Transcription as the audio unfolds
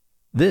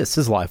This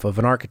is Life of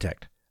an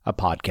Architect, a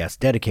podcast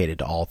dedicated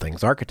to all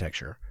things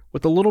architecture,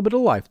 with a little bit of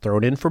life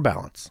thrown in for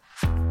balance.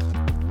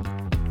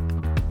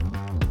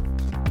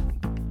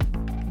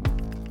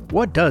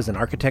 What does an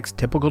architect's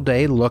typical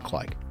day look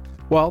like?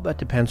 Well, that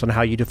depends on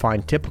how you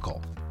define typical.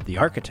 The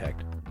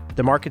architect,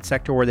 the market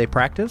sector where they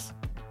practice,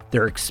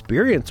 their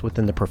experience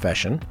within the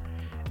profession,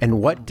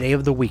 and what day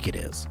of the week it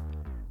is.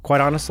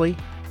 Quite honestly,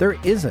 there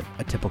isn't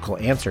a typical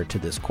answer to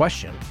this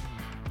question,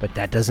 but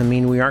that doesn't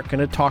mean we aren't going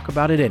to talk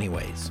about it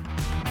anyways.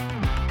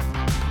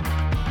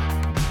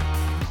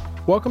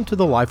 Welcome to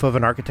the Life of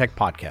an Architect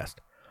podcast.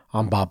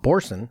 I'm Bob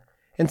Borson,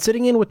 and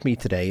sitting in with me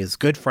today is a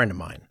good friend of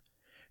mine.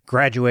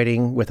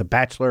 Graduating with a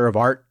Bachelor of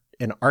Art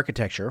in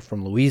Architecture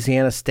from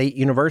Louisiana State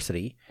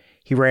University,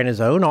 he ran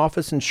his own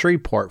office in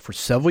Shreveport for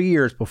several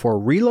years before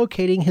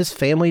relocating his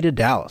family to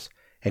Dallas.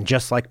 And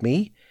just like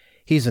me,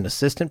 he's an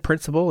assistant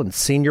principal and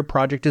senior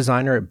project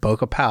designer at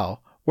Boca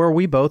Powell, where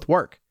we both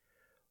work.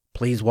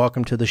 Please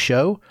welcome to the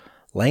show,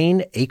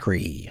 Lane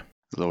Acree.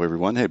 Hello,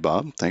 everyone. Hey,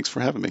 Bob. Thanks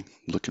for having me.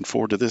 Looking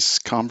forward to this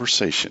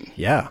conversation.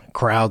 Yeah,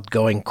 crowd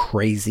going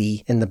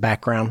crazy in the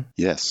background.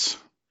 Yes.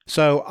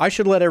 So I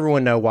should let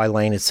everyone know why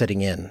Lane is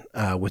sitting in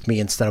with me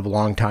instead of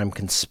longtime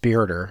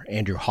conspirator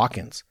Andrew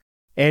Hawkins.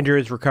 Andrew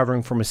is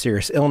recovering from a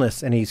serious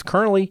illness, and he's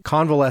currently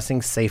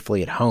convalescing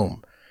safely at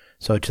home.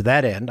 So to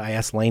that end, I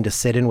asked Lane to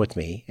sit in with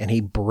me, and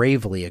he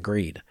bravely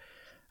agreed.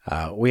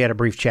 We had a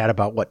brief chat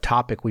about what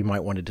topic we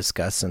might want to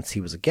discuss since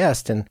he was a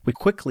guest, and we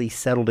quickly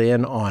settled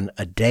in on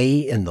a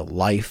day in the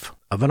life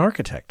of an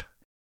architect.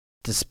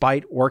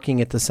 Despite working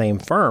at the same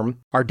firm,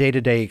 our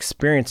day-to-day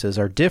experiences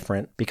are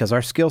different because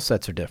our skill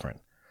sets are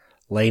different.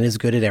 Lane is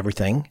good at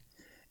everything,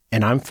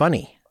 and I'm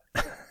funny.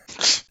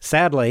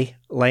 Sadly,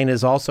 Lane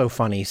is also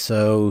funny,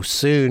 so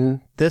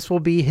soon this will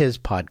be his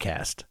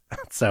podcast.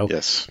 So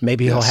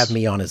maybe he'll have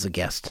me on as a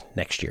guest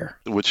next year.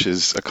 Which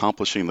is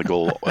accomplishing the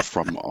goal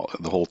from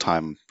the whole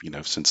time,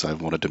 since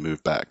I've wanted to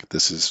move back.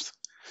 This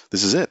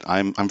is it.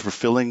 I'm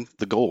fulfilling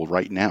the goal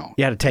right now.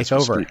 Yeah, to take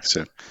over.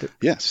 So,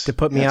 yes. To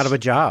put me out of a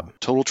job.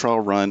 Total trial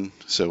run,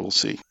 so we'll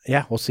see.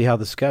 Yeah, we'll see how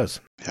this goes.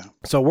 Yeah.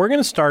 So we're going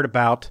to start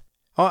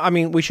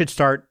we should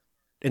start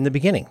in the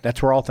beginning.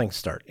 That's where all things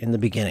start, in the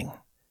beginning.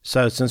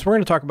 So since we're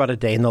going to talk about a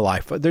day in the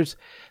life,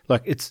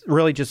 it's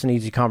really just an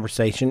easy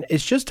conversation.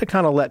 It's just to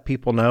kind of let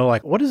people know,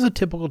 what is a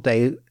typical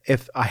day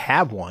if I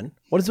have one?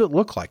 What does it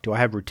look like? Do I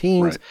have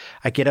routines? Right.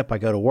 I get up, I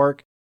go to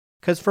work.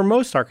 Because for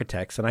most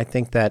architects, and I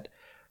think that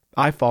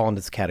I fall into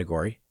this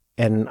category,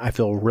 and I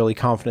feel really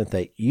confident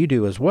that you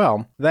do as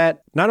well,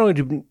 that not only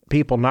do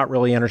people not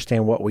really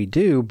understand what we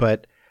do,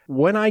 but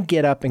when I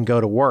get up and go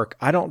to work,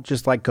 I don't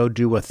just go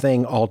do a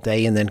thing all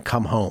day and then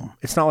come home.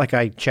 It's not like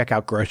I check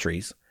out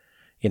groceries.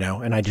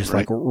 And I just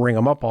ring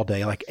them up all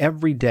day.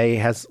 Every day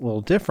has a little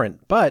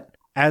different. But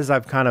as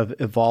I've kind of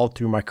evolved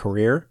through my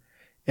career,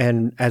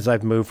 and as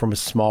I've moved from a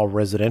small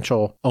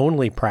residential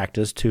only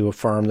practice to a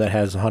firm that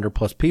has 100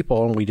 plus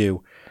people, and we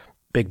do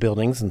big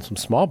buildings and some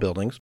small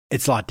buildings,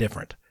 it's a lot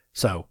different.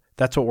 So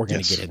that's what we're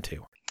going to get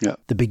into. Yeah.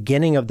 The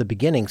beginning of the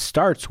beginning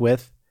starts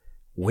with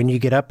when you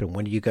get up and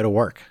when do you go to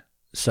work.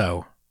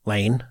 So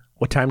Lane,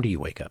 what time do you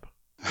wake up?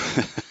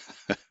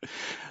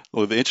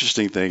 Well, the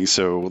interesting thing,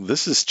 so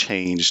this has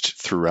changed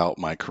throughout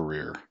my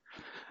career.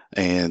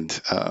 And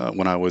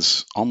when I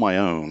was on my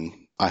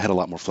own, I had a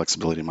lot more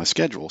flexibility in my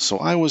schedule. So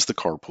I was the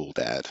carpool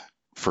dad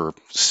for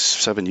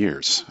 7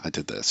 years. I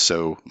did this.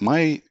 So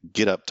my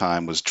get up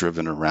time was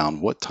driven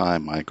around what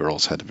time my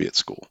girls had to be at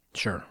school.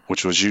 Sure.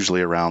 Which was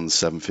usually around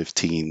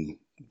 7:15.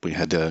 We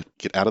had to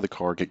get out of the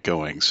car, get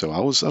going. So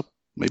I was up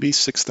maybe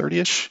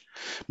 6:30ish,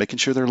 making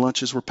sure their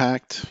lunches were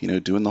packed,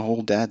 doing the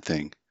whole dad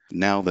thing.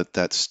 Now that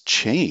that's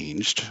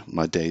changed,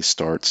 my day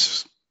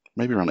starts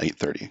maybe around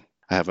 8:30.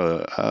 I have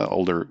a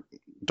older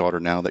daughter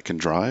now that can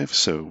drive,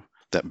 so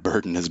that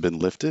burden has been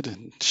lifted.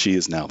 And she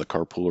is now the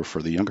carpooler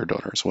for the younger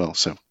daughter as well.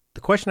 So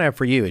the question I have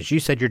for you is, you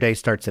said your day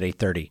starts at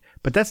 8:30,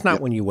 but that's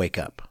not when you wake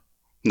up.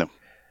 No.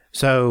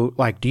 So,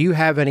 do you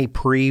have any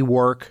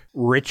pre-work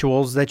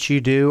rituals that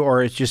you do,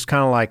 or it's just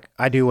kind of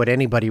I do what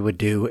anybody would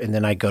do, and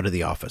then I go to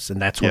the office,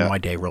 and that's when my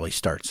day really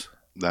starts?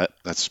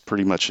 That's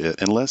pretty much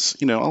it. Unless,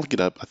 I'll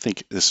get up. I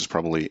think this is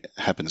probably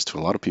happens to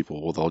a lot of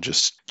people. Well, they'll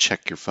just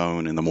check your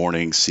phone in the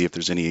morning, see if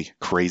there's any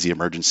crazy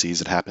emergencies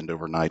that happened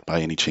overnight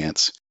by any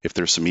chance. If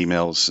there's some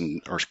emails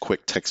or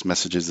quick text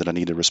messages that I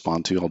need to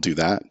respond to, I'll do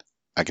that.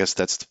 I guess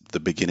that's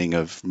the beginning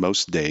of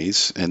most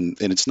days. And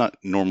it's not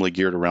normally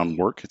geared around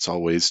work. It's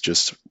always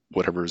just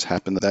whatever has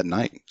happened that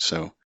night.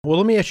 So. Well,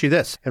 let me ask you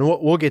this, and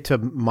we'll get to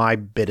my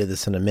bit of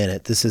this in a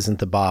minute. This isn't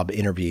the Bob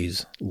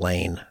Interviews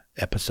Lane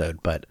episode,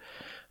 but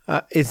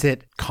is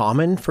it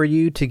common for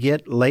you to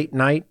get late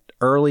night,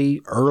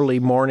 early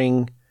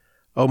morning,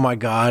 oh my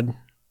God,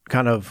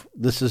 kind of,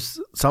 this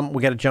is something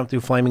we got to jump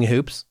through flaming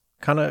hoops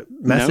kind of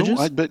messages?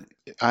 No, but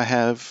I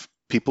have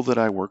people that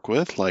I work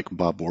with, like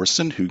Bob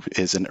Borson, who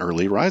is an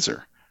early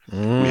riser. We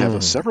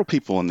have several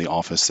people in the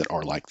office that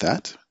are like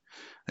that,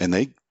 and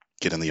they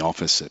get in the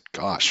office at,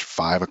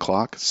 5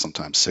 o'clock,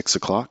 sometimes 6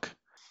 o'clock.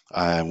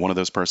 One of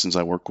those persons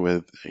I work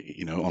with,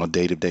 on a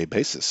day-to-day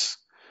basis.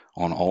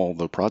 on all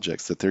the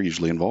projects that they're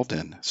usually involved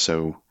in.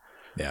 So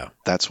Yeah.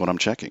 that's what I'm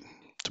checking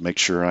to make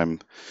sure it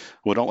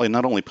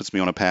not only puts me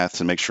on a path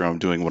to make sure I'm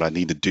doing what I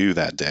need to do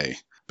that day,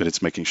 but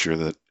it's making sure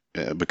that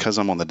because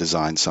I'm on the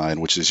design side,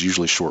 which is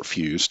usually short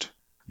fused,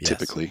 Yes.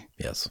 typically,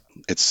 Yes.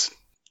 it's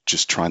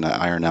just trying to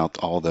iron out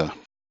all the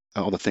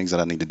things that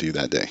I need to do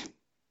that day,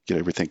 get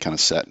everything kind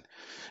of set.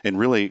 And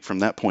really, from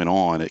that point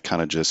on, it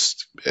kind of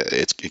just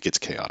it gets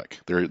chaotic.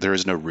 There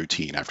is no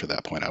routine after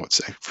that point, I would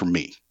say, for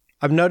me.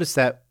 I've noticed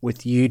that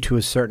with you to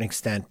a certain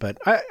extent, but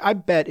I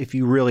bet if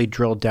you really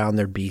drilled down,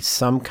 there'd be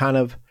some kind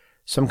of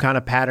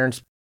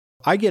patterns.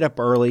 I get up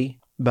early,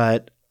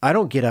 but I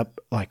don't get up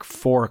like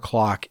 4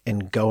 o'clock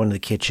and go into the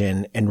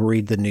kitchen and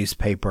read the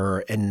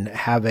newspaper and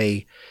have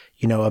a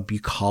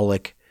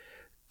bucolic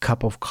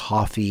cup of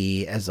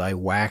coffee as I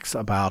wax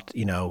about,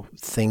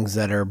 things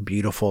that are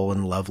beautiful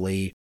and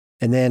lovely.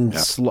 And then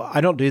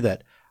I don't do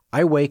that.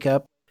 I wake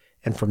up,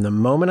 and from the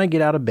moment I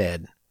get out of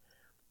bed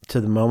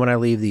to the moment I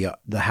leave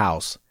the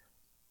house,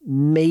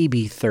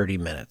 maybe 30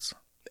 minutes.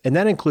 And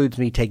that includes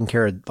me taking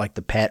care of like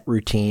the pet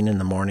routine in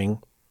the morning.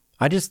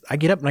 I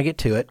get up and I get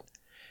to it,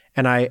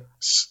 and I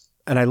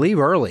leave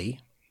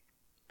early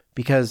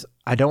because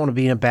I don't want to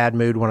be in a bad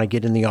mood when I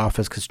get in the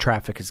office because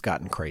traffic has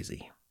gotten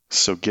crazy.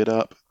 So get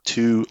up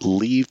to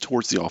leave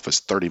towards the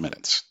office 30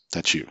 minutes.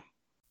 That's you.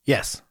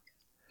 Yes.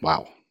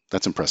 Wow.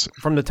 That's impressive.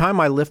 From the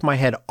time I lift my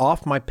head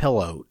off my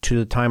pillow to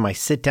the time I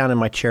sit down in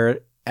my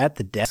chair at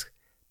the desk,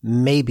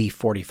 maybe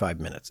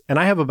 45 minutes. And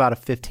I have about a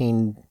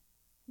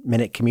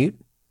 15-minute commute,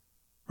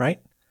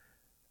 right?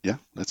 Yeah,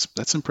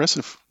 that's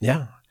impressive.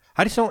 Yeah.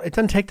 It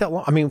doesn't take that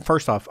long. I mean,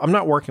 first off, I'm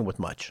not working with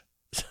much.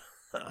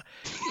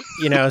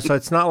 So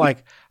it's not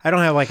like I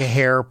don't have like a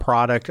hair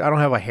product. I don't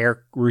have a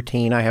hair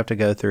routine I have to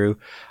go through.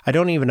 I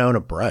don't even own a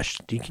brush.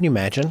 Can you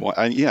imagine? Well,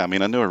 I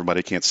know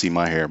everybody can't see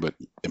my hair, but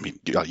I mean,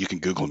 you can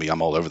Google me.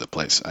 I'm all over the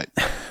place.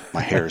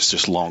 My hair is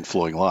just long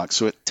flowing locks,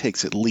 so it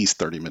takes at least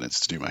 30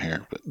 minutes to do my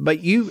hair.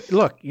 But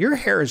your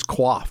hair is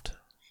coiffed.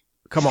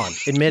 Come on,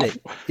 admit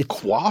it. It's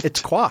coiffed?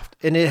 It's coiffed,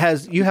 and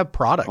you have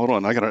product. Hold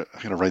on, I gotta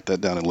write that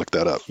down and look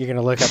that up. You're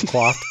gonna look up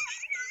coiffed.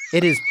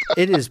 It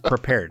is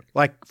prepared.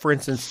 Like, for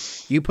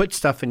instance, you put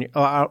stuff in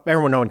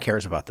everyone, no one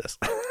cares about this.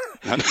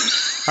 All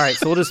right,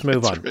 so we'll just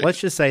move on. Right. Let's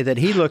just say that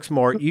he looks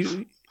more,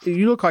 you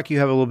look like you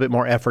have a little bit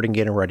more effort in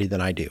getting ready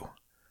than I do.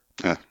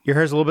 Your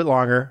hair's a little bit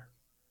longer,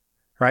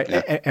 right?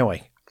 Yeah.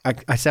 Anyway,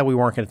 I said we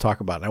weren't going to talk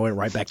about it. I went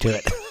right back to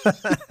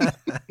it.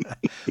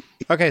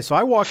 Okay, so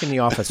I walk in the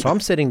office. So I'm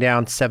sitting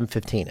down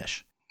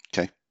 7:15-ish.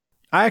 Okay.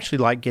 I actually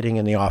like getting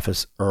in the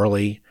office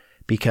early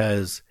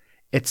because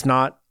it's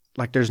not,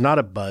 like there's not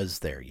a buzz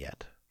there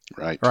yet.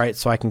 Right. Right.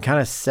 So I can kind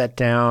of sit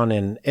down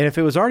and if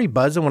it was already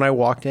buzzing when I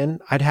walked in,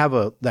 I'd have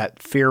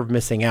that fear of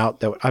missing out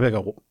that I'd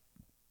go,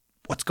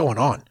 what's going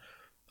on?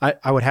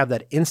 I would have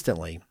that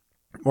instantly.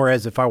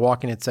 Whereas if I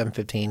walk in at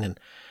 7:15 and,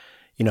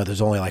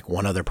 there's only like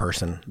one other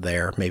person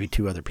there, maybe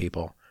two other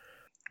people.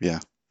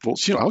 Yeah. Well,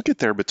 I'll get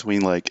there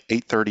between like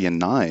 8:30 and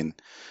 9,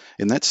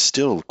 and that's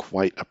still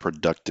quite a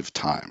productive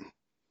time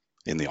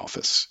in the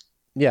office.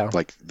 Yeah.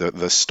 Like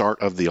the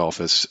start of the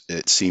office,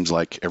 it seems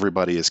like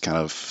everybody is kind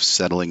of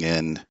settling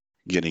in,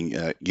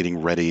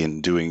 getting ready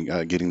and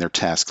getting their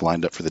tasks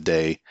lined up for the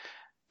day,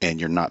 and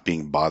you're not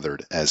being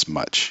bothered as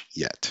much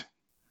yet.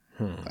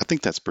 I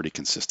think that's pretty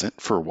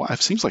consistent for a while.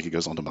 It seems like it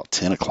goes on to about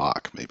 10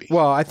 o'clock maybe.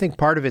 Well, I think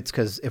part of it's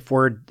because if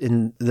we're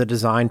in the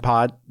design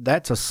pod,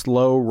 that's a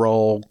slow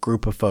roll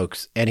group of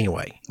folks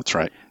anyway. That's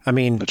right. I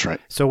mean, that's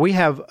right. So we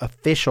have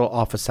official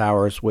office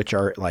hours, which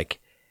are like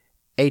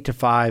 8 to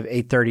 5,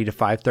 8:30 to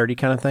 5:30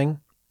 kind of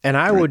thing. And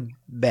I would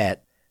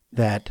bet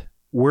that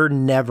we're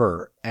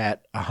never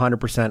at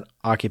 100%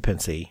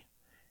 occupancy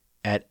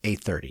at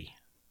 8:30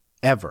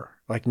 ever.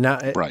 Like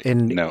not right.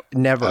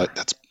 Never.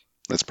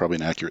 That's probably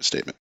an accurate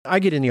statement. I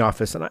get in the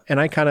office and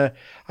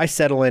I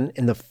settle in,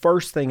 and the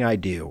first thing I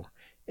do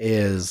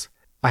is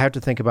I have to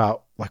think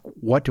about like,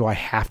 what do I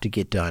have to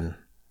get done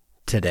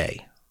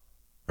today?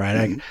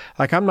 Right?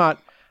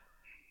 Mm-hmm.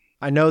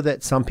 I know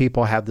that some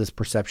people have this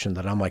perception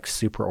that I'm like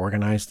super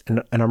organized,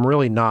 and I'm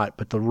really not.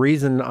 But the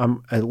reason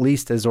I'm at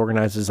least as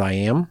organized as I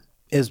am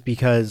is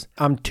because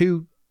I'm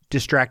too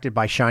distracted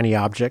by shiny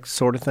objects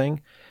sort of thing.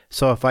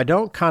 So if I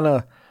don't kind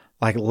of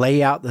like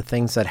lay out the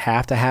things that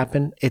have to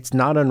happen, it's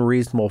not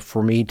unreasonable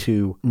for me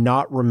to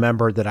not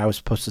remember that I was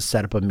supposed to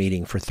set up a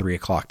meeting for 3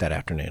 o'clock that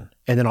afternoon.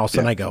 And then all of a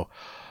sudden I go,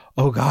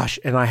 oh gosh.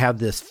 And I have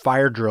this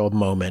fire drill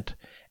moment.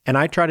 And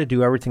I try to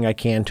do everything I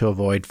can to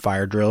avoid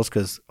fire drills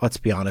because let's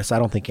be honest, I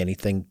don't think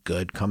anything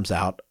good comes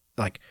out.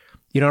 Like,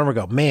 you don't ever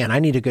go, man, I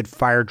need a good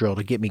fire drill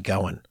to get me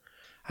going.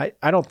 I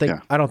don't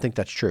think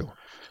that's true.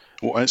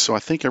 Well, so I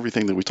think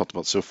everything that we talked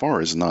about so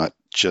far is not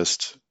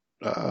just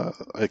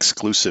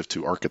exclusive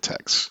to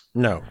architects.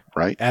 No,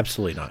 right?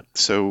 Absolutely not.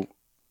 So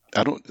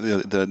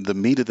the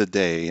meat of the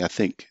day, I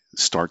think,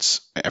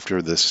 starts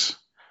after this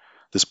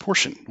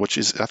portion, which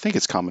is, I think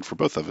it's common for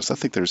both of us. I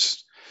think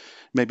there's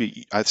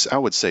maybe, I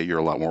would say you're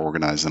a lot more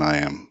organized than I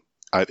am.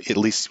 At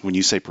least when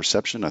you say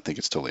perception, I think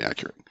it's totally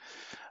accurate.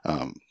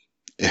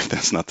 If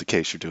that's not the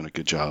case, you're doing a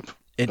good job.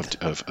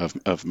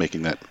 of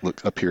making that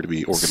look appear to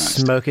be organized.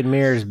 Smoke and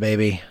mirrors,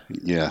 baby.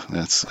 Yeah,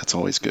 that's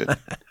always good.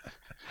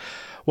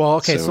 Well,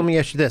 okay, so let me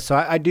ask you this. So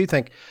I do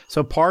think,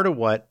 so part of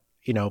what,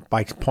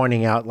 by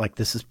pointing out like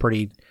this is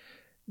pretty,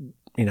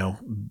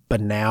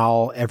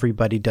 banal,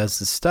 everybody does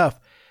this stuff.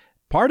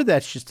 Part of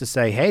that's just to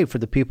say, hey, for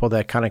the people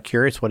that kind of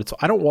curious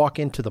I don't walk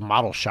into the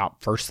model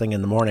shop first thing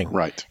in the morning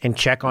and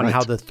check on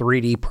how the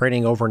 3D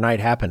printing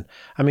overnight happened.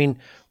 I mean,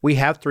 we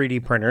have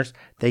 3D printers.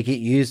 They get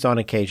used on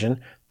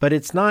occasion, but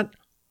it's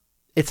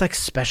like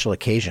special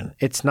occasion.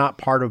 It's not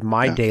part of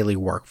my daily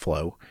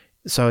workflow.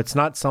 So it's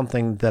not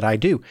something that I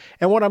do.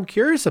 And what I'm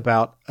curious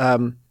about,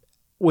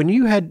 when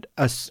you had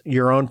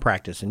your own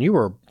practice and you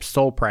were a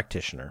sole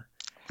practitioner.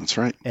 That's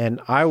right.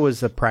 And I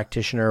was a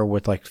practitioner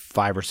with like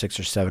 5 or 6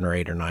 or 7 or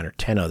 8 or 9 or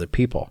 10 other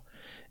people.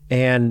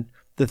 And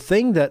the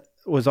thing that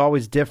was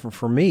always different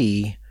for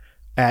me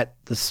at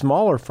the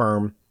smaller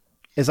firm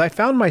is I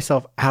found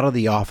myself out of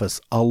the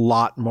office a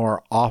lot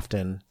more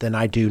often than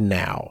I do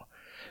now.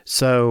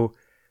 So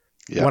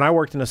when I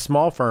worked in a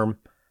small firm,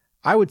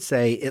 I would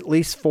say at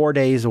least 4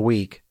 days a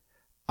week,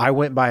 I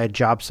went by a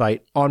job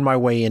site on my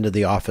way into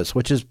the office,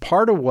 which is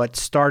part of what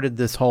started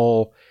this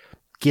whole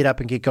get up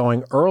and get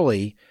going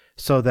early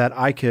so that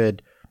I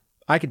could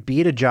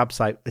be at a job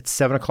site at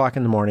 7 o'clock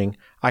in the morning.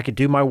 I could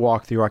do my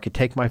walkthrough. I could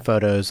take my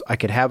photos. I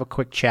could have a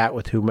quick chat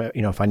with whom,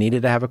 if I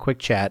needed to have a quick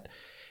chat,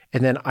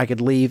 and then I could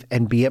leave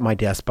and be at my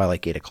desk by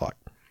like 8 o'clock.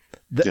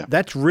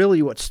 That's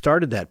really what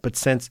started that. But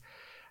since,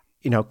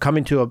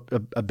 coming to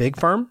a big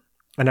firm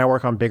and I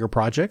work on bigger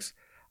projects,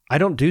 I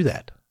don't do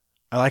that.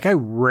 I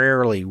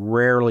rarely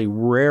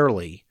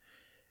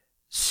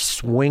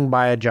swing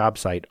by a job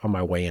site on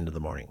my way into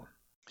the morning.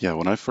 Yeah,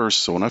 when I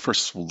first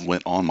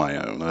went on my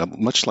own,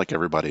 much like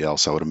everybody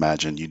else, I would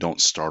imagine you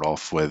don't start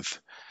off with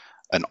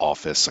an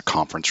office, a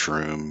conference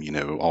room,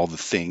 all the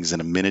things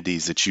and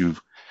amenities that you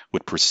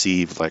would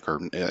perceive or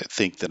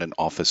think that an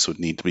office would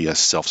need to be a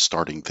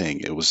self-starting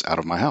thing. It was out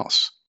of my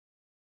house.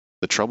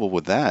 The trouble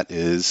with that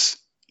is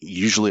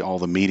usually all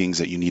the meetings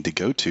that you need to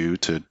go to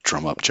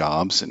drum up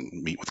jobs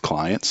and meet with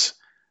clients,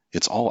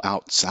 it's all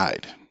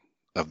outside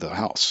of the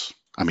house.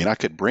 I mean, I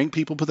could bring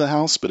people to the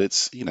house, but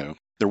it's,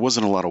 there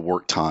wasn't a lot of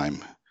work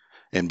time,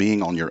 and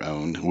being on your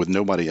own with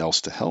nobody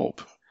else to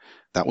help,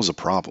 that was a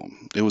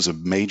problem. It was a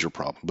major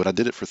problem, but I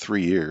did it for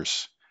 3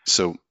 years.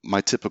 So my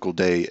typical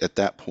day at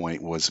that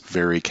point was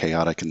very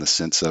chaotic in the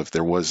sense of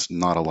there was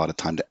not a lot of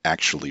time to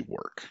actually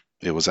work.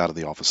 It was out of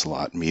the office a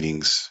lot,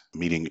 meeting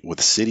with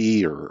the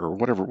city or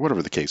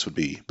whatever the case would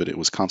be, but it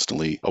was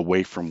constantly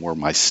away from where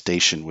my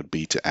station would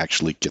be to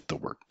actually get the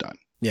work done.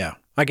 Yeah,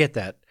 I get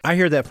that. I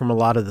hear that from a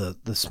lot of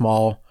the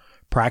small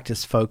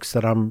practice folks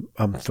that I'm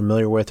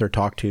familiar with or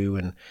talk to,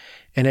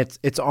 and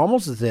it's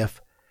almost as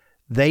if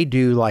they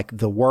do like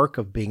the work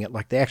of being at,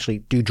 like they actually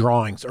do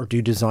drawings or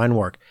do design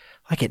work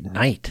like at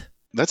night.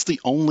 That's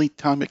the only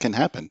time it can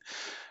happen.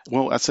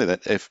 Well, I'd say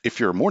that if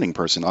you're a morning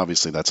person,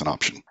 obviously that's an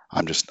option.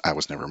 I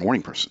was never a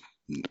morning person.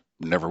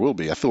 Never will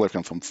be. I feel like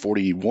I'm from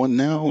 41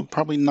 now,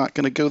 probably not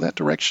going to go that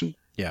direction.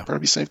 Yeah.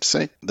 Probably safe to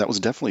say. That was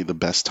definitely the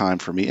best time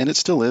for me. And it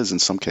still is in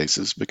some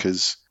cases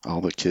because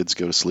all the kids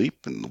go to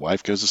sleep and the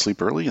wife goes to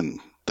sleep early. And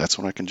that's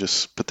when I can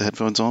just put the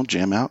headphones on,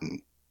 jam out,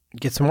 and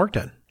get some work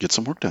done.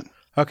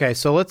 Okay.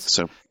 So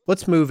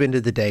let's move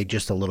into the day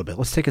just a little bit.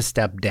 Let's take a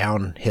step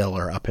downhill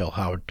or uphill,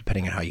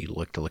 depending on how you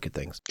look at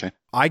things. Okay.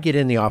 I get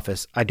in the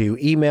office. I do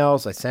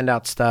emails. I send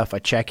out stuff. I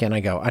check in. I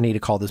go, I need to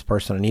call this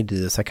person. I need to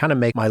do this. I kind of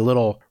make my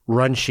little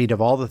run sheet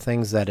of all the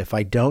things that if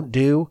I don't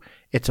do,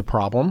 it's a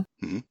problem.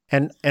 Mm-hmm.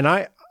 And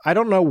I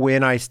don't know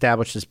when I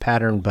established this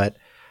pattern, but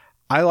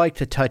I like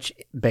to touch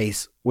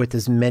base with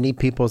as many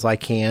people as I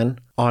can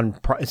on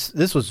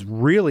this was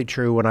really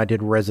true when I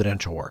did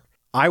residential work.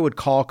 I would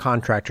call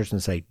contractors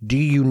and say, do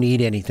you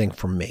need anything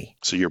from me?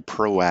 So you're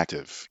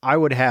proactive. I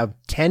would have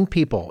 10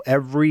 people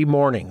every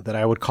morning that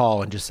I would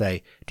call and just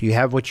say, do you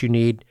have what you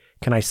need?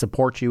 Can I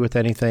support you with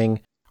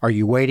anything? Are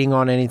you waiting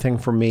on anything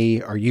from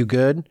me? Are you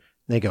good? And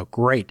they go,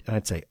 great. And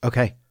I'd say,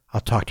 okay,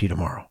 I'll talk to you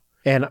tomorrow.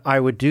 And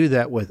I would do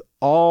that with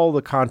all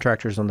the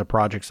contractors on the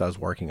projects I was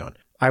working on.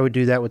 I would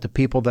do that with the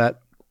people that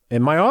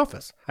in my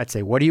office. I'd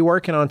say, what are you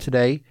working on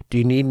today? Do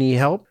you need any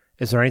help?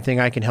 Is there anything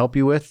I can help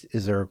you with?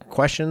 Is there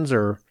questions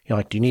or,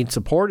 do you need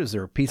support? Is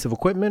there a piece of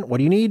equipment? What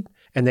do you need?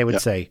 And they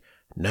would say,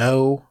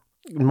 no.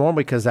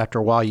 Normally, because after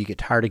a while, you get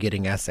tired of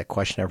getting asked that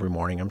question every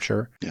morning, I'm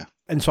sure. Yeah.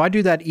 And so I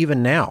do that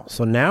even now.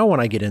 So now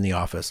when I get in the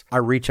office, I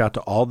reach out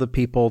to all the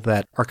people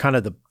that are kind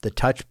of the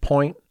touch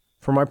point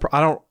for my,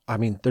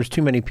 there's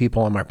too many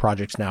people on my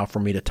projects now for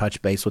me to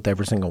touch base with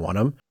every single one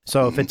of them.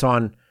 So if it's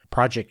on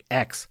project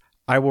X,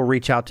 I will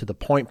reach out to the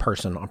point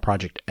person on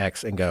project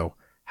X and go,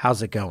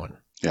 how's it going?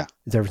 Yeah.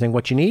 Is everything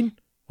what you need?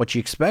 What you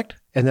expect?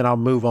 And then I'll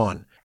move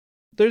on.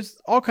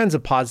 There's all kinds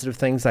of positive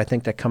things I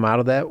think that come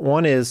out of that.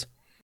 One is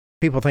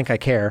people think I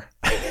care.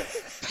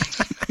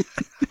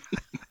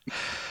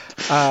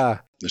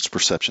 It's a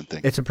perception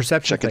thing. It's a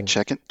perception thing.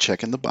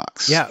 Check in the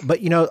box. Yeah. But,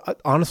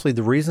 honestly,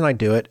 the reason I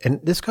do it, and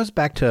this goes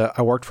back to,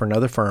 I worked for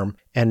another firm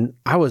and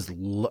I wasn't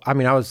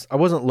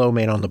low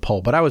man on the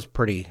pole, but I was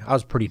pretty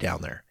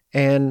down there.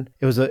 And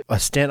it was a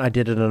stint I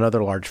did at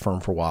another large firm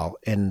for a while.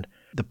 And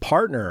the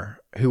partner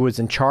who was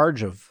in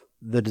charge of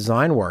the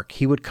design work,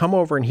 he would come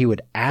over and he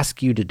would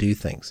ask you to do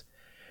things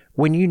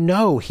when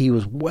he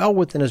was well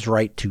within his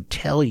right to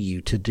tell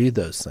you to do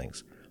those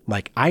things.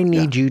 Like, I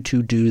need you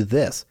to do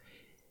this.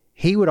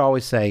 He would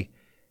always say,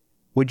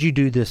 would you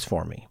do this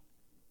for me?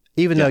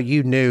 Even though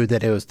you knew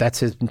that that's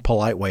his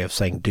polite way of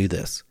saying, do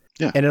this.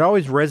 Yeah. And it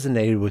always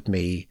resonated with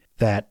me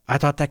that I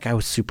thought that guy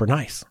was super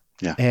nice.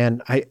 Yeah.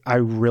 And I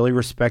really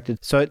respected.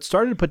 So it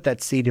started to put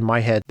that seed in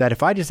my head that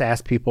if I just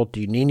ask people, do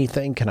you need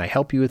anything? Can I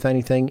help you with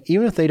anything?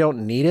 Even if they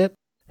don't need it,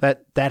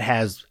 that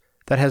has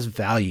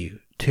value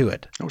to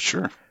it. Oh,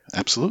 sure.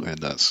 Absolutely. It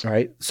does. All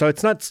right. So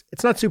it's not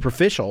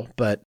superficial,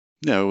 but.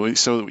 No.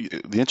 So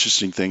the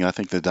interesting thing, I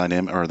think the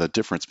dynamic or the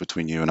difference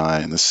between you and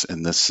I in this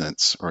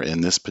sense, or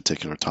in this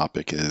particular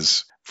topic,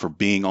 is for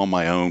being on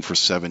my own for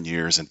 7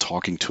 years and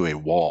talking to a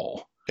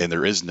wall, and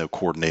there is no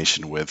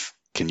coordination with,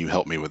 can you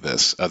help me with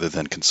this, other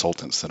than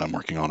consultants that I'm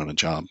working on in a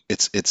job.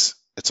 It's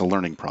a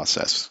learning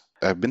process.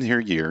 I've been here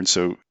a year, and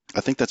so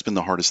I think that's been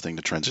the hardest thing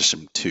to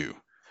transition to,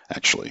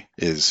 actually,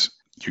 is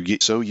you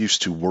get so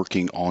used to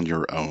working on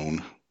your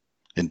own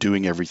and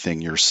doing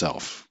everything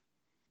yourself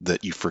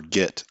that you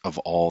forget of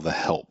all the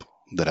help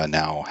that I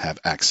now have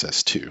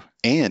access to,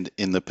 and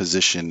in the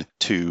position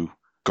to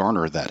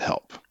garner that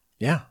help.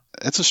 Yeah.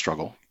 It's a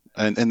struggle.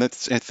 And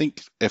that's, I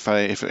think, if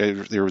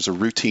there was a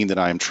routine that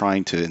I am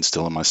trying to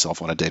instill in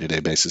myself on a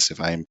day-to-day basis,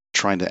 if I am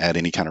trying to add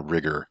any kind of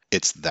rigor,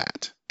 it's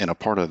that. And a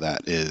part of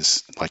that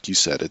is, like you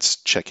said,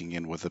 it's checking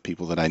in with the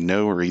people that I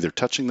know are either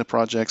touching the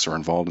projects or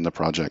involved in the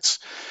projects.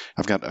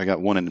 I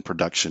got one in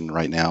production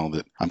right now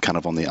that I'm kind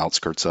of on the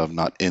outskirts of,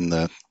 not in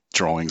the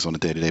drawings on a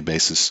day-to-day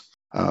basis,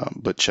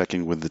 but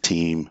checking with the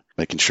team,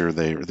 making sure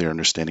they're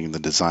understanding the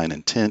design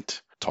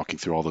intent, talking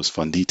through all those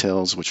fun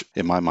details, which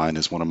in my mind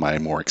is one of my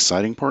more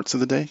exciting parts of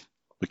the day,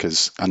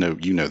 because I know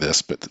you know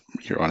this, but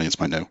your audience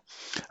might know.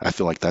 I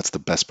feel like that's the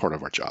best part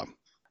of our job.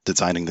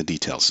 Designing the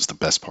details is the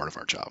best part of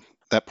our job.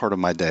 That part of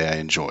my day I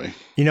enjoy.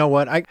 You know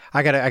what? I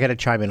gotta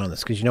chime in on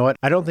this, because you know what?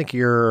 I don't think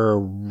you're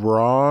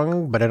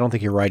wrong, but I don't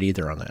think you're right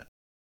either on that.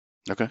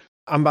 Okay.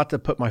 I'm about to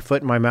put my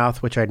foot in my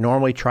mouth, which I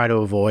normally try to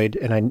avoid,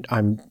 and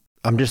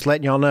I'm just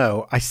letting y'all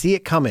know, I see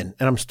it coming,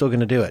 and I'm still going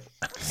to do it.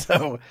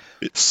 So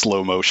it's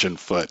slow motion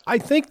foot. I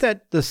think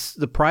that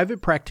the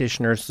private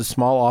practitioners, the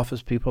small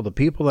office people, the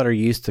people that are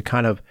used to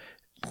kind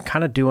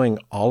of doing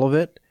all of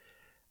it,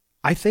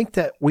 I think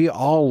that we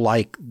all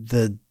like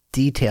the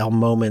detail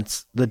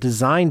moments, the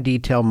design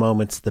detail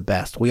moments the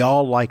best. We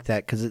all like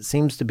that because it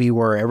seems to be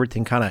where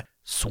everything kind of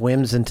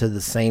swims into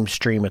the same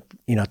stream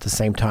at the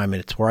same time,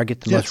 and it's where I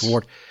get the most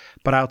reward.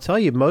 But I'll tell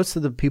you, most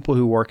of the people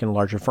who work in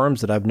larger firms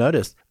that I've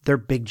noticed, they're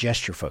big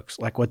gesture folks.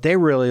 Like what they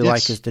really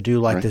like is to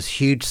do this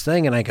huge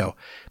thing. And I go,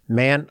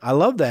 man, I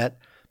love that.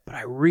 But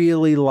I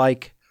really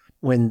like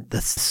when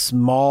the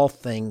small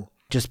thing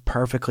just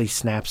perfectly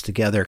snaps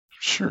together.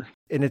 Sure.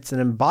 And it's an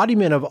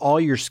embodiment of all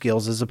your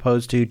skills as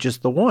opposed to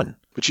just the one.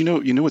 But you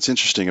know what's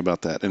interesting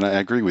about that, and I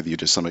agree with you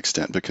to some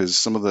extent, because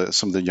some of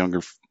the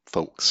younger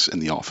folks in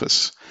the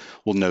office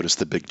will notice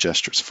the big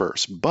gestures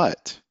first.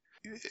 But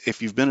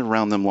if you've been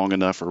around them long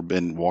enough or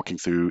been walking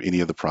through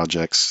any of the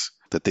projects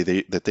that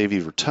they've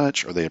either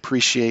touched or they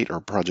appreciate, or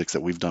projects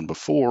that we've done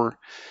before,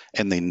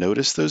 and they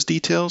notice those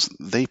details,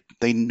 they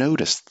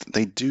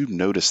do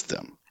notice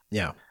them.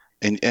 Yeah.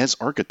 And as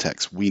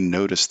architects, we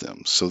notice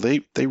them. So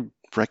they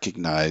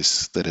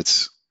recognize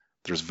that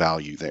there's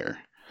value there.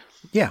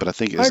 Yeah. But I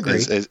think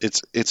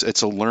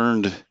it's a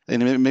learned,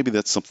 and maybe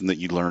that's something that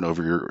you learn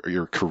over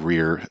your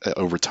career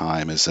over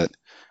time, is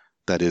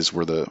that is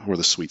where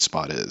the sweet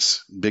spot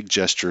is. Big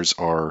gestures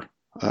are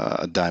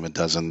a dime a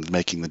dozen.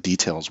 Making the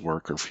details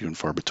work are few and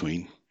far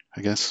between,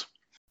 I guess.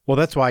 Well,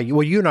 that's why.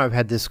 Well, you and I have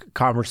had this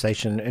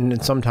conversation,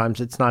 and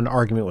sometimes it's not an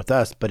argument with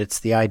us, but it's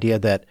the idea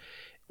that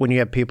when you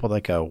have people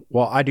that go,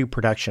 "Well, I do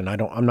production.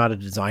 I'm not a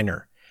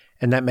designer,"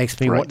 and that makes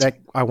me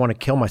I want to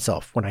kill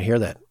myself when I hear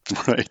that.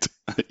 Right.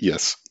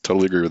 Yes.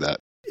 Totally agree with that.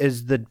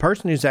 Is the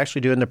person who's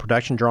actually doing the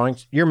production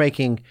drawings, you're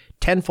making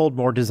tenfold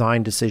more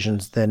design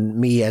decisions than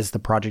me as the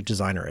project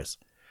designer is,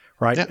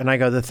 right? Yeah, and I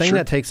go, the thing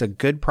that takes a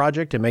good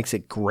project and makes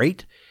it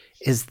great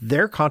is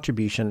their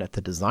contribution at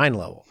the design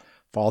level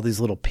for all these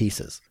little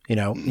pieces.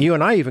 You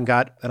and I even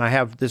got, and I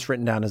have this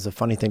written down as a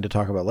funny thing to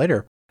talk about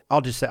later.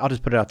 I'll just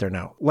put it out there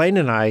now. Lane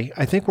and I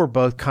think we're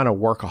both kind of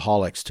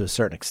workaholics to a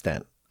certain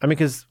extent. I mean,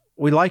 because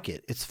we like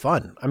it. It's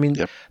fun. I mean,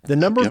 the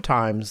number of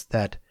times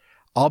that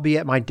I'll be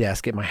at my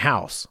desk at my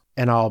house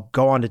and I'll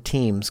go on to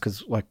Teams,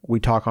 because like we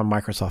talk on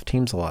Microsoft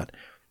Teams a lot,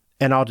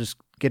 and I'll just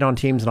get on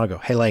Teams and I'll go,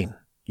 "Hey, Lane,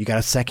 you got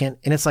a second?"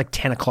 And it's like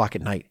 10 o'clock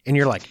at night. And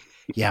you're like,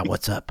 "Yeah,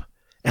 what's up?"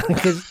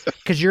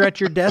 Because you're at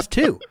your desk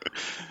too.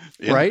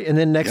 Yeah. right? And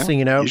then next thing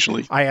you know,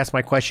 usually. I ask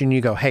my question, you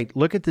go, hey,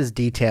 look at this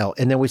detail.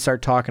 And then we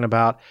start talking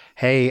about,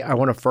 hey, I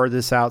want to fur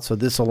this out so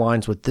this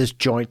aligns with this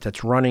joint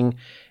that's running.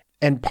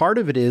 And part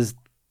of it is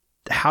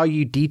how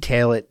you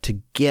detail it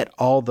to get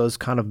all those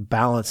kind of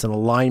balance and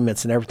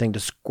alignments and everything to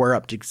square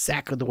up to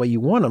exactly the way you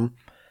want them.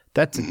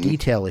 That's a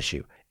detail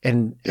issue.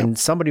 And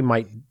somebody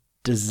might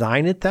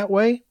design it that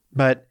way,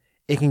 but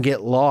it can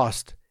get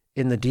lost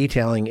in the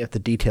detailing if the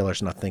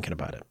detailer's not thinking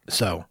about it.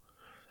 So,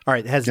 all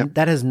right,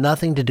 that has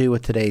nothing to do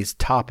with today's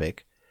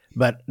topic,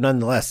 but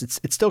nonetheless,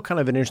 it's still kind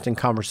of an interesting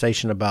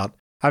conversation about,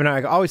 I mean,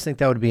 I always think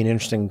that would be an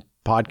interesting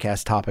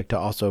podcast topic to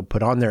also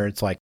put on there.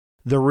 It's like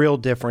the real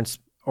difference,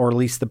 or at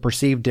least the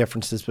perceived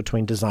differences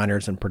between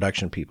designers and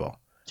production people.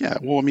 Yeah,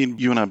 well, I mean,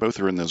 you and I both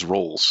are in those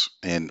roles,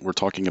 and we're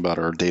talking about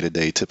our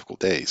day-to-day typical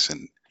days.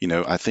 And,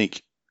 I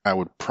think I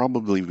would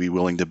probably be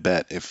willing to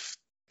bet if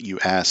you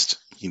asked,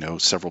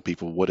 several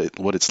people what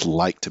it's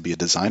like to be a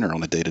designer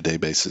on a day-to-day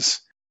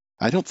basis,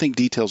 I don't think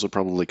details would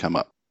probably come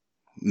up.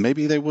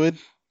 Maybe they would,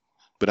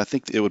 but I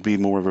think it would be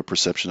more of a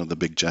perception of the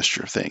big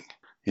gesture thing,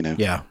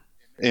 Yeah.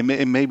 And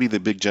maybe the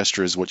big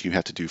gesture is what you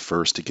have to do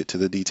first to get to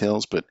the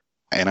details,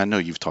 and I know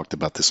you've talked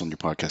about this on your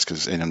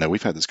podcast and I know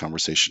we've had this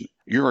conversation.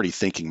 You're already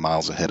thinking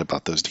miles ahead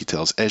about those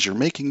details as you're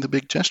making the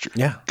big gesture.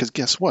 Yeah. Because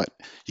guess what?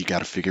 You got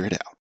to figure it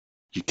out.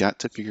 You got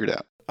to figure it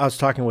out. I was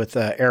talking with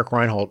Eric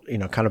Reinhold,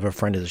 kind of a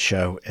friend of the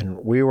show,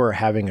 and we were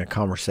having a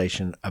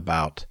conversation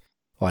about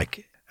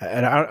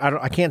and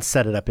I can't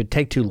set it up. It'd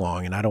take too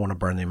long, and I don't want to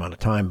burn the amount of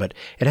time, but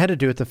it had to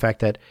do with the fact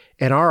that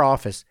in our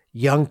office,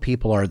 young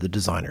people are the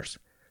designers.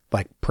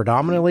 Like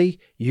predominantly,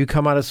 you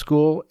come out of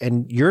school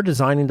and you're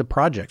designing the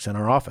projects in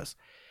our office.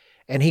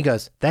 And he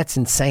goes, that's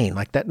insane.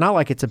 Like that, not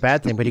like it's a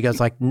bad thing, but he goes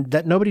like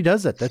that. Nobody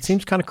does that. That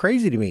seems kind of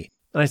crazy to me.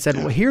 And I said,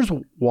 well, here's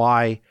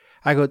why.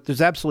 I go,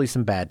 there's absolutely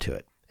some bad to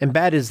it. And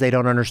bad is they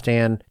don't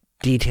understand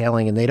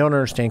detailing and they don't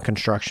understand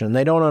construction and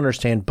they don't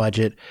understand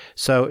budget.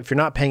 So if you're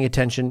not paying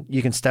attention,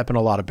 you can step in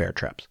a lot of bear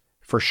traps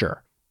for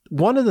sure.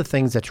 One of the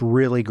things that's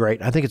really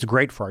great, I think it's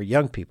great for our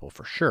young people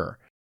for sure.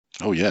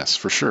 Oh yes,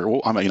 for sure.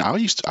 Well, I mean, I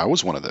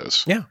was one of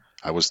those. Yeah.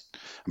 I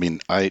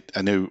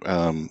know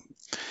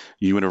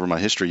you went over my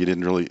history. You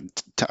didn't really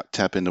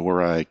tap into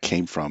where I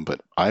came from,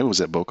 but I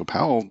was at Boca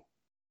Powell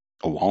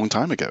a long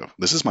time ago.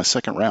 This is my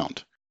second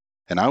round,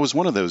 and I was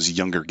one of those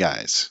younger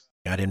guys.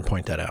 I didn't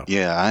point that out.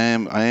 Yeah, I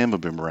am a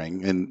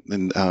boomerang,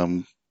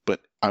 and but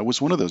I was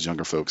one of those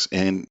younger folks,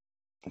 and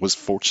was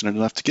fortunate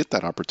enough to get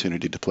that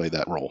opportunity to play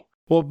that role.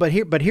 Well, but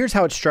here's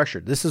how it's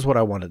structured. This is what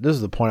I wanted. This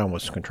is the point I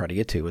was going to try to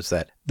get to, is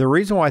that the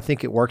reason why I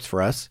think it works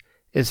for us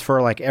is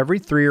for like every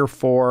 3 or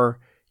 4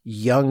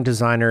 young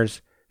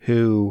designers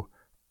who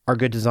are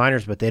good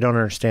designers, but they don't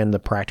understand the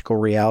practical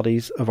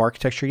realities of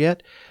architecture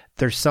yet.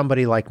 There's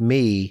somebody like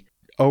me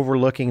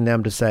overlooking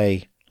them to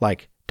say,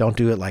 like, don't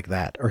do it like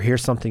that, or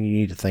here's something you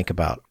need to think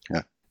about.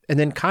 Yeah. And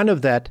then kind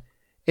of that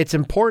it's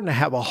important to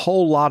have a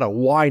whole lot of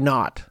why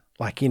not.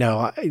 Like,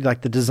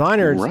 like the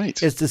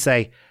designers is to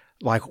say,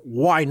 like,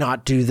 why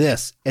not do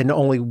this? And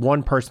only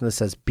one person that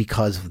says,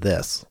 because of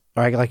this.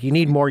 All right. Like you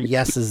need more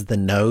yeses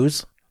than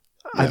nos.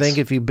 Yes. I think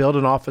if you build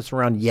an office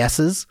around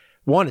yeses,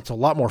 one, it's a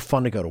lot more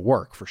fun to go to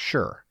work for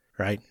sure.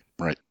 Right.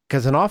 Right.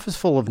 Because an office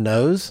full of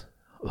nos,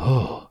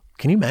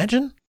 can you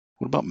imagine?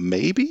 What about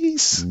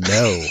maybes?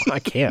 No, I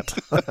can't.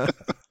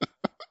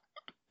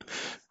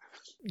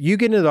 You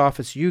get into the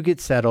office, you get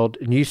settled,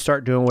 and you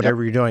start doing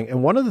whatever you're doing.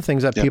 And one of the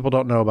things that people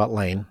don't know about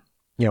Lane,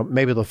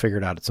 maybe they'll figure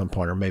it out at some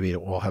point, or maybe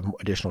we'll have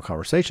additional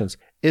conversations,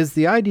 is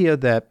the idea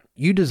that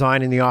you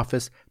design in the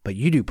office, but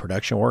you do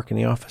production work in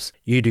the office.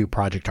 You do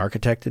project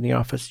architect in the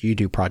office. You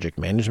do project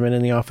management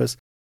in the office.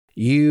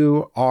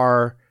 You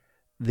are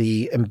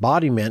the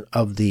embodiment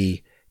of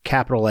the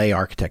capital A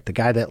architect, the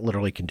guy that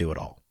literally can do it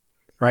all,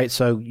 right?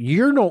 So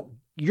you're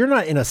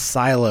not in a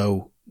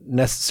silo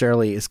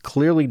necessarily as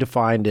clearly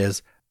defined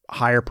as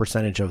higher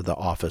percentage of the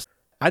office.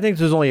 I think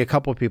there's only a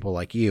couple of people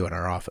like you in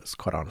our office,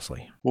 quite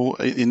honestly. Well,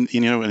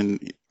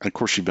 and of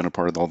course you've been a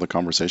part of all the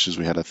conversations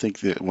we had. I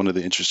think that one of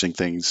the interesting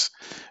things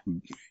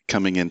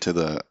coming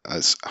into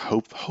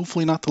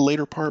hopefully not the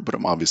later part, but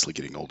I'm obviously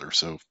getting older,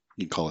 so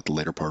you can call it the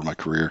later part of my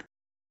career,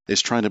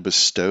 is trying to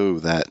bestow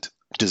that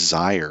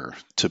desire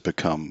to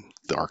become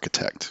the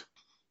architect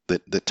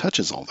that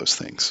touches all those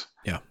things.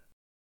 Yeah.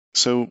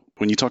 So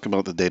when you talk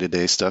about the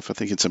day-to-day stuff, I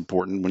think it's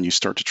important when you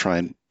start to try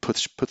and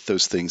put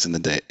those things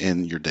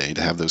in your day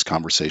to have those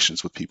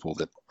conversations with people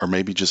that are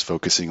maybe just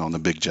focusing on the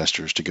big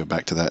gestures, to go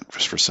back to that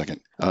just for a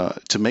second,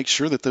 to make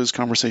sure that those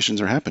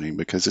conversations are happening,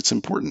 because it's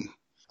important.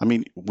 I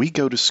mean, we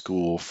go to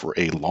school for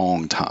a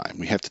long time.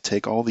 We have to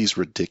take all these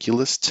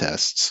ridiculous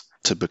tests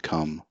to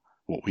become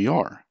what we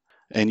are.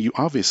 And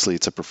obviously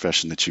it's a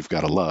profession that you've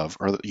got to love,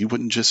 or you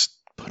wouldn't just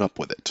put up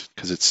with it,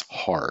 because it's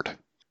hard.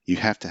 You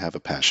have to have a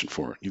passion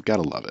for it. You've got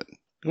to love it.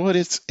 Well, it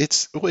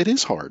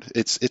is hard.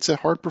 It's a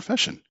hard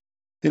profession.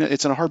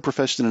 It's a hard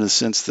profession in the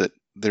sense that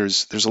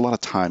there's a lot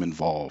of time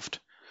involved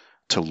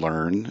to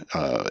learn,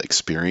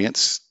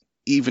 experience.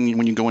 Even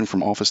when you go in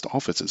from office to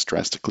office, it's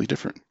drastically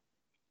different.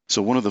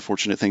 So one of the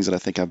fortunate things that I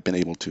think I've been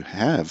able to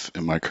have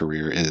in my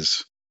career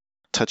is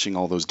touching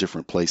all those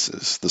different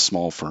places, the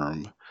small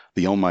firm,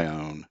 the on my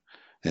own,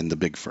 and the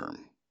big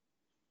firm.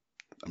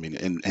 I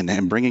mean,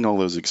 and bringing all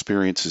those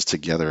experiences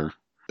together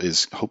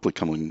is hopefully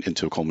coming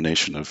into a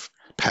culmination of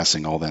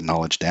passing all that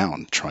knowledge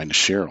down, trying to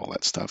share all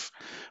that stuff,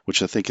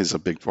 which I think is a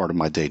big part of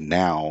my day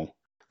now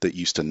that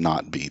used to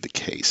not be the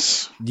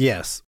case.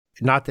 Yes.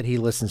 Not that he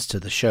listens to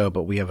the show,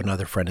 but we have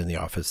another friend in the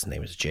office. His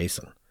name is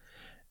Jason.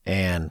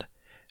 And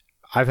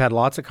I've had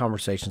lots of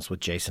conversations with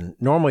Jason.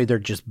 Normally they're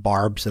just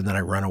barbs and then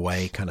I run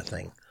away kind of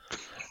thing.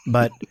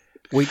 But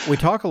we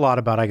talk a lot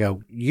about, I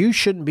go, you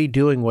shouldn't be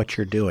doing what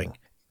you're doing.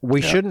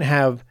 We shouldn't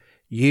have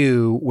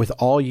you, with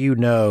all you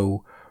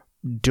know,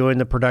 doing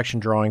the production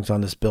drawings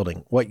on this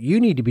building. What you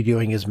need to be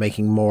doing is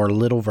making more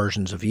little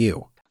versions of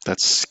you.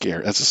 That's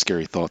scary. That's a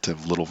scary thought to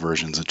have little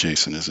versions of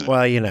Jason, isn't it?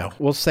 Well,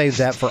 we'll save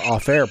that for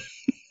off air.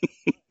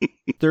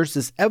 There's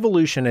this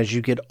evolution as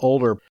you get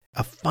older.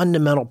 A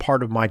fundamental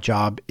part of my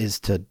job is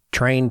to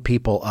train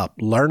people up,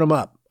 learn them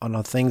up on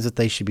the things that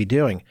they should be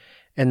doing.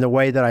 And the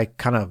way that I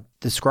kind of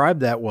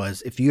described that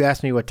was, if you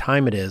ask me what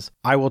time it is,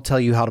 I will tell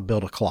you how to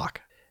build a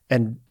clock.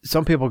 And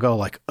some people go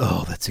like,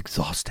 oh, that's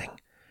exhausting.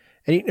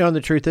 And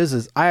the truth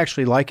is I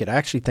actually like it. I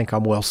actually think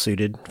I'm well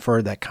suited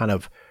for that kind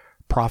of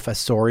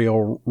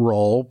professorial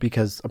role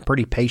because I'm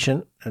pretty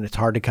patient and it's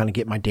hard to kind of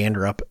get my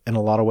dander up in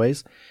a lot of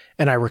ways.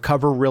 And I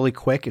recover really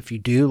quick. If you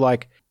do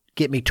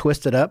get me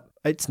twisted up,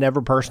 it's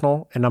never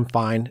personal and I'm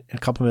fine. And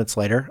a couple minutes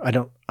later,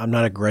 I'm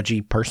not a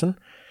grudgy person.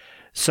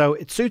 So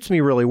it suits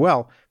me really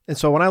well. And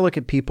so when I look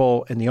at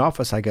people in the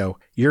office, I go,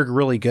 you're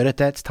really good at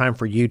that. It's time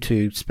for you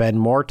to spend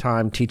more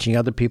time teaching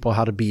other people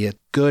how to be as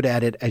good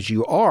at it as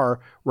you are,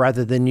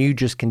 rather than you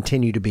just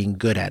continue to being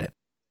good at it.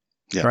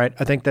 Yeah. Right?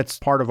 I think that's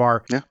part of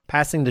our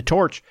passing the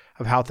torch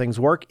of how things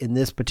work in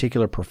this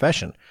particular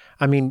profession.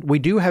 I mean, we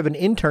do have an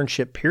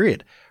internship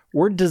period.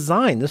 We're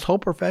designed, this whole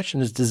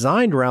profession is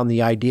designed around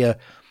the idea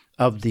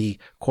of the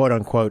quote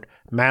unquote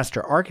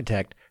master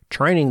architect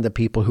training the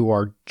people who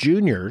are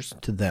juniors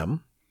to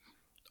them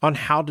on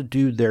how to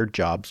do their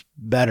jobs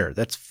better.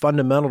 That's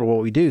fundamental to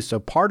what we do. So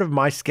part of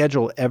my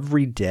schedule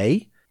every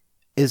day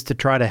is to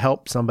try to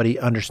help somebody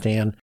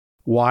understand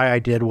why I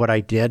did what I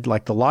did,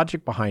 like the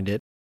logic behind it.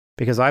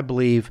 Because I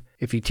believe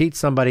if you teach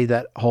somebody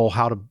that whole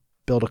how to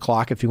build a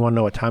clock, if you want to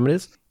know what time it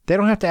is, they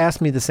don't have to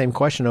ask me the same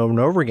question over and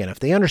over again.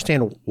 If they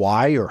understand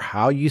why or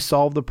how you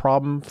solve the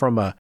problem from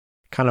a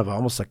kind of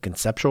almost a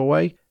conceptual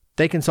way,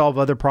 they can solve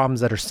other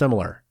problems that are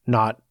similar,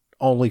 not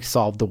only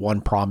solve the one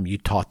problem you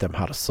taught them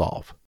how to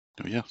solve.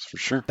 Oh, yeah, for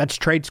sure. That's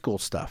trade school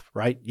stuff,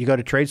 right? You go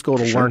to trade school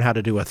to learn how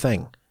to do a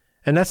thing.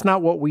 And that's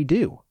not what we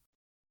do.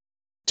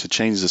 To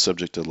change the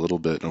subject a little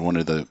bit, one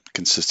of the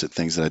consistent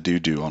things that I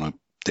do on a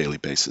daily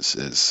basis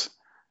is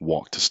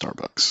walk to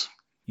Starbucks.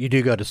 You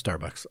do go to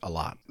Starbucks a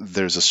lot.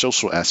 There's a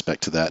social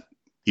aspect to that.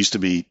 Used to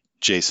be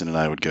Jason and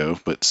I would go,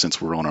 but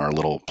since we're on our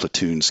little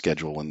platoon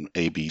schedule and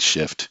A-B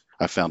shift,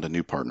 I found a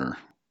new partner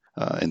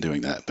in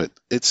doing that. But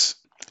it's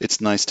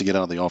nice to get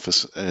out of the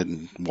office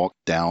and walk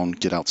down,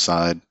 get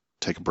outside,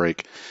 take a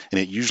break. And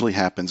it usually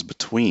happens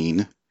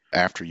between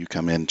after you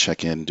come in,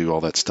 check in, do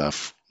all that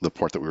stuff, the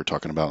part that we were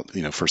talking about,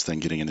 first thing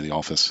getting into the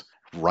office,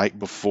 right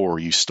before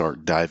you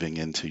start diving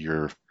into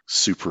your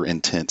super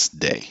intense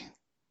day.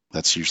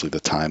 That's usually the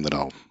time that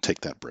I'll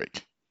take that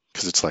break.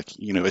 Because it's like,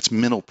 it's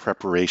mental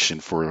preparation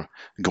for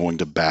going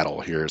to battle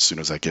here as soon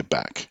as I get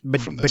back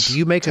from this. But do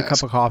you make task. a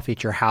cup of coffee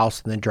at your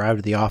house and then drive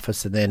to the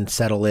office and then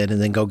settle in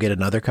and then go get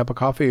another cup of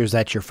coffee, or is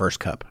that your first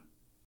cup?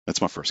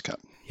 That's my first cup.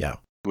 Yeah.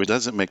 It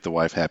doesn't make the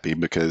wife happy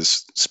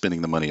because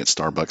spending the money at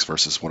Starbucks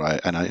versus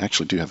and I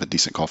actually do have a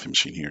decent coffee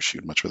machine here. She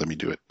would much rather me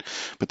do it.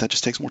 But that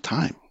just takes more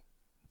time.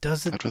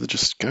 Does it? I'd rather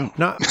just go.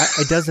 No,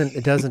 it doesn't.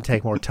 It doesn't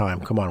take more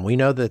time. Come on. We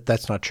know that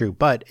that's not true,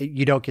 but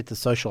you don't get the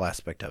social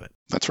aspect of it.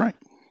 That's right.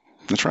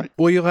 That's right.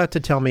 Well, you'll have to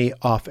tell me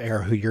off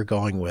air who you're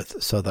going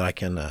with so that I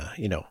can,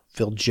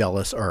 feel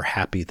jealous or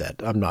happy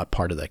that I'm not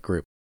part of that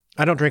group.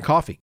 I don't drink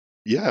coffee.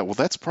 Yeah. Well,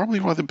 that's probably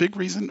one of the big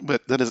reason,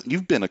 but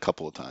you've been a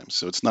couple of times.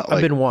 So it's not like.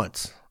 I've been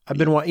once.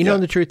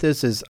 The truth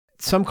is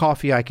some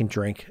coffee I can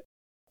drink.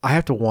 I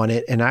have to want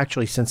it. And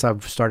actually, since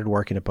I've started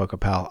working at Boca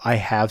Pal, I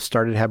have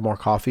started to have more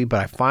coffee,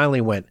 but I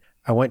finally went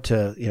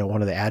to,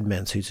 one of the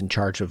admins who's in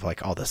charge of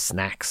like all the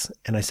snacks.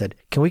 And I said,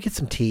 can we get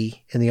some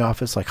tea in the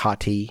office, like hot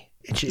tea?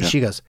 And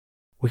she goes,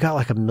 we got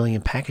like 1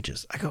 million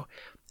packages. I go,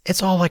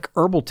 it's all like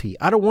herbal tea.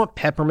 I don't want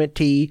peppermint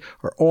tea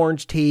or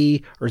orange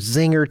tea or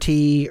zinger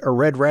tea or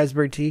red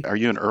raspberry tea. Are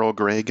you an Earl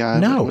Grey guy?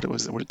 No.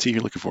 What tea are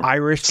you looking for?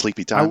 Irish.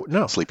 Sleepy time?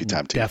 No. Sleepy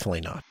time tea.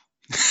 Definitely not.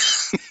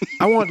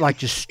 I want like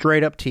just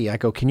straight up tea. I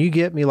go, can you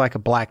get me like a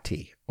black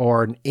tea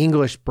or an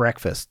English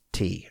breakfast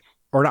tea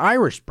or an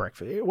Irish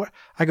breakfast?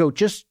 I go,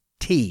 just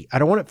tea. I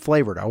don't want it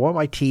flavored. I want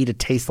my tea to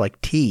taste like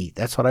tea.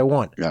 That's what I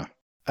want. Yeah.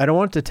 I don't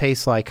want it to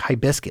taste like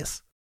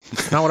hibiscus.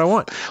 It's not what I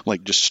want.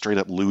 Like just straight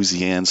up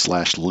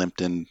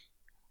Louisiana/Lipton,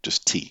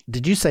 just tea.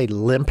 Did you say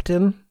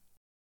Limpton?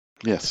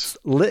 Yes.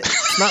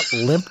 It's not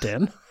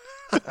Limpton.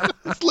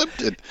 It's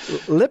Lipton.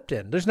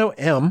 Lipton. There's no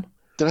M.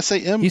 Did I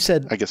say M? You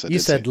said I guess I you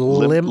did said say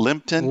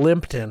Limpton.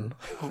 Limpton.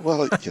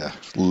 Well, yeah,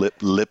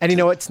 Lipton. And you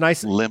know, it's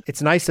nice.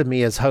 It's nice of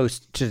me as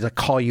host to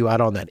call you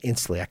out on that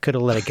instantly. I could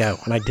have let it go,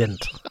 and I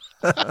didn't.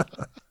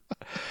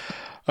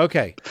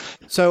 Okay,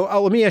 so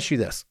let me ask you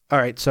this. All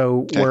right,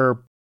 so Okay.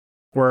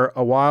 we're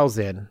a whiles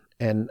in,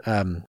 and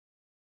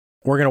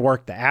we're going to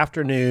work the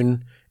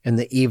afternoon and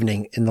the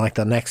evening in like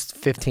the next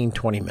 15,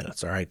 20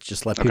 minutes. All right,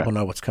 just let people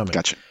know what's coming.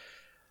 Gotcha.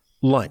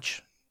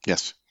 Lunch.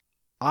 Yes.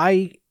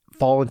 I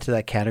fall into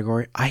that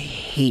category. I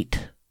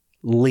hate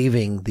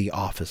leaving the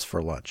office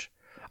for lunch.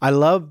 I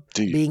love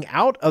being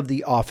out of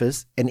the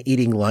office and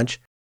eating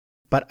lunch,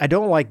 but I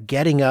don't like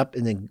getting up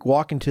and then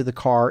walking to the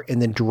car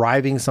and then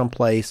driving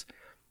someplace.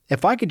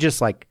 If I could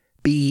just like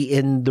be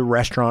in the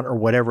restaurant or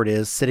whatever it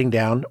is, sitting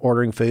down,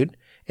 ordering food,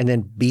 and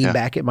then be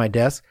back at my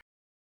desk,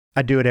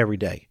 I do it every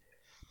day.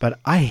 But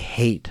I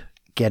hate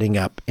getting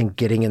up and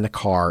getting in the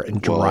car and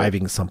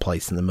driving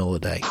someplace in the middle of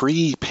the day.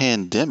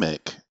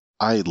 Pre-pandemic,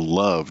 I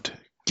loved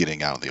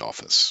getting out of the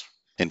office.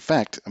 In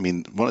fact, I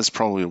mean, what is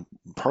probably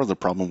part of the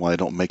problem why I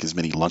don't make as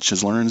many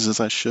lunches learns as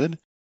I should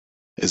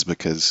is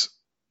because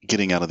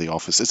getting out of the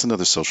office, it's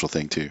another social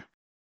thing too.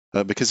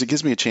 Because it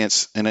gives me a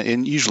chance,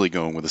 and usually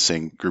going with the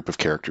same group of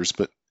characters,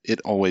 but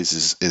it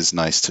always is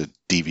nice to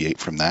deviate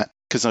from that.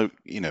 Because,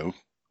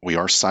 we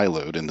are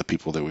siloed in the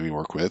people that we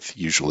work with,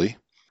 usually.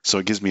 So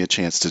it gives me a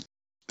chance to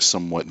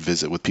somewhat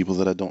visit with people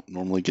that I don't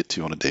normally get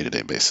to on a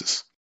day-to-day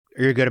basis.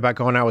 Are you good about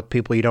going out with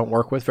people you don't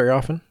work with very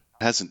often?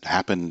 It hasn't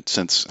happened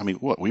since, we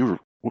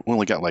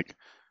only got like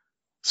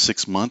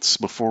 6 months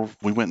before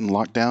we went in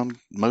lockdown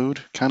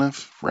mode, kind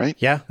of, right?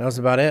 Yeah, that was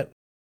about it.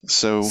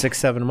 So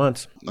 6-7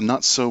 months.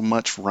 Not so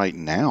much right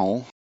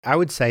now. I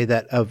would say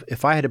that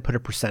if I had to put a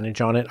percentage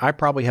on it, I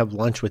probably have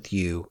lunch with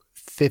you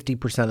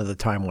 50% of the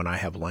time when I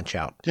have lunch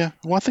out. Yeah,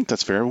 well, I think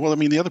that's fair. Well, I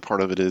mean, the other part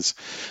of it is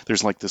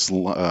there's like this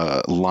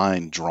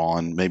line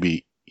drawn,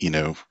 maybe,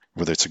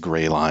 whether it's a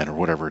gray line or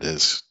whatever it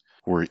is,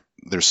 where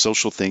there's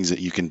social things that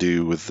you can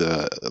do with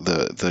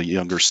the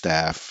younger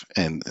staff,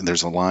 and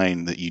there's a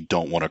line that you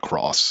don't want to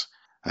cross,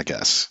 I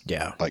guess.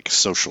 Yeah. Like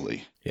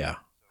socially. Yeah.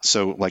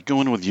 So like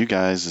going with you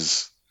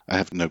guys I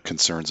have no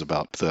concerns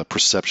about the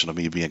perception of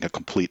me being a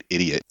complete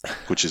idiot,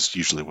 which is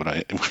usually what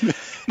I am.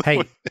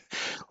 Hey,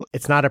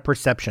 it's not a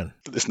perception.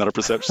 It's not a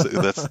perception.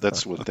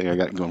 That's one thing I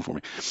got going for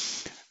me.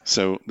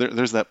 So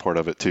there's that part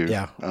of it too.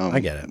 Yeah,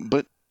 I get it.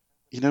 But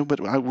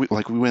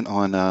we went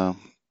on.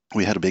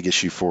 We had a big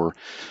issue for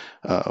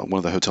one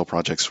of the hotel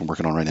projects we're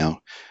working on right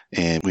now,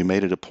 and we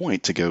made it a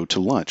point to go to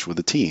lunch with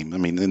the team. I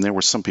mean, and there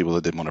were some people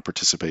that didn't want to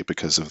participate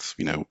because of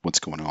what's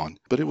going on,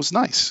 but it was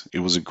nice. It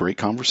was a great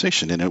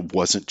conversation, and it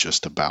wasn't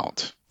just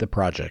about the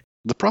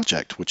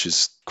project, which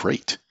is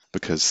great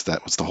because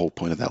that was the whole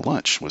point of that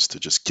lunch, was to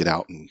just get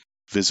out and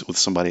visit with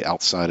somebody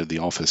outside of the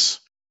office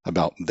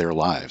about their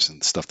lives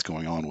and stuff that's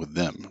going on with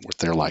them, what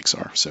their likes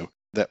are. So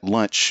that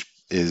lunch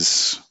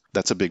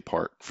that's a big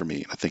part for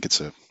me. I think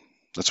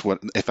that's what,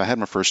 if I had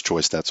my first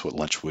choice, that's what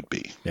lunch would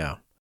be. Yeah.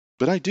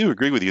 But I do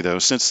agree with you, though.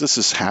 Since this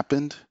has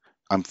happened,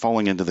 I'm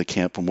falling into the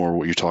camp of more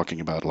what you're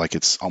talking about. Like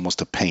it's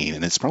almost a pain.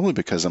 And it's probably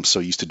because I'm so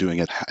used to doing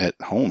it at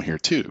home here,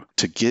 too.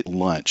 To get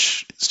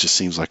lunch, it just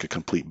seems like a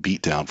complete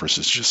beatdown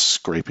versus just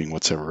scraping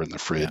what's ever in the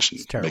fridge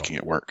and making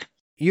it work.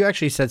 You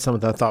actually said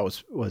something that I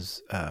thought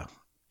was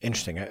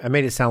interesting. I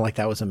made it sound like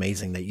that was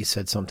amazing that you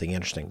said something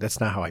interesting. That's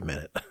not how I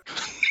meant it.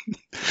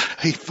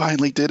 He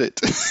finally did it.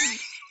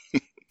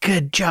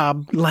 Good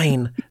job,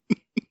 Lane.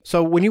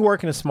 So when you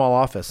work in a small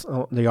office,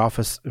 the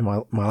office,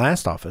 my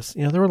last office,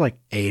 there were like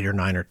 8 or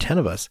 9 or 10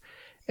 of us.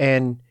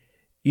 And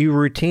you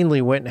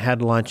routinely went and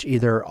had lunch,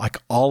 either like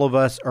all of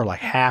us or like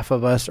half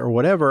of us or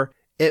whatever.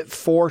 It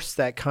forced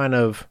that kind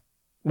of,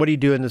 what are you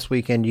doing this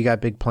weekend? You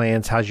got big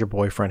plans. How's your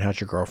boyfriend?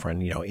 How's your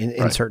girlfriend?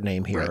 Insert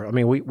name here. Right. I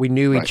mean, we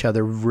knew each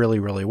other really,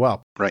 really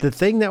well. Right. The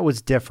thing that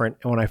was different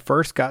when I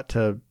first got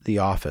to the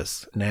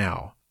office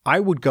now, I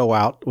would go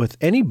out with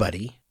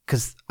anybody.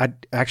 Because I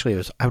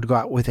would go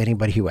out with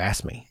anybody who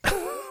asked me.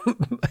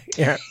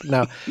 Yeah,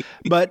 no.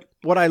 But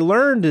what I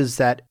learned is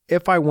that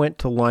if I went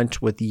to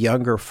lunch with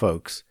younger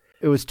folks,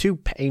 it was too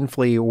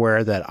painfully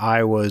aware that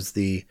I was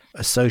the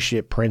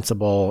associate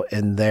principal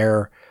and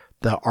they're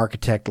the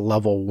architect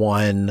level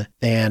 1,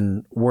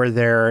 and we're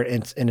there,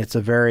 and it's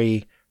a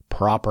very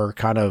proper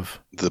kind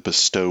of... The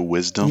bestow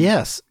wisdom.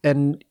 Yes.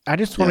 And I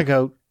just want to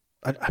go,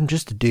 I'm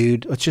just a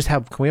dude.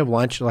 Can we have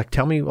lunch? Like,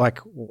 tell me, like,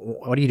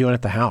 what are you doing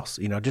at the house?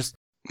 Just...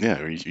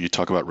 Yeah, you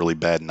talk about really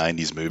bad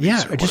 90s movies.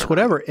 Yeah, or just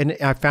whatever. And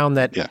I found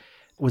that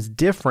was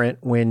different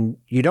when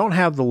you don't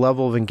have the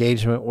level of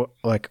engagement,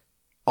 like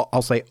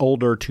I'll say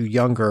older to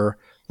younger,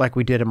 like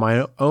we did in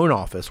my own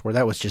office, where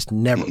that was just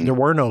never, there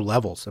were no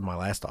levels in my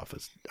last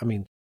office. I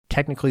mean,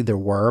 technically there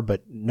were,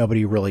 but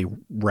nobody really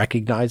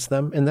recognized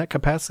them in that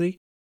capacity.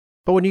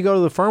 But when you go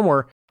to the firm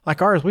where,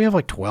 like ours, we have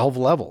like 12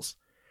 levels.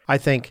 I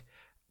think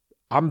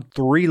I'm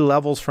 3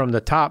 levels from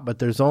the top, but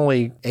there's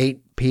only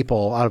 8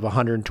 people out of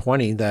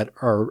 120 that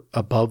are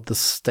above the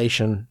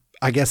station,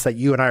 I guess, that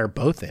you and I are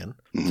both in.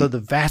 Mm-hmm. So the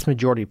vast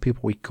majority of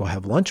people we go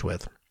have lunch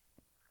with,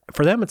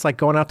 for them, it's like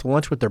going out to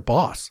lunch with their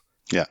boss.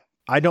 Yeah.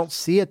 I don't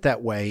see it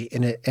that way,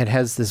 and it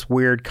has this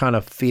weird kind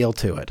of feel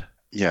to it.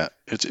 Yeah,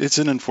 it's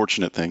an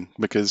unfortunate thing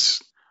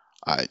because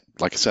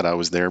like I said, I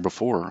was there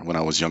before when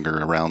I was younger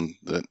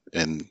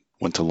and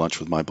went to lunch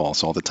with my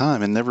boss all the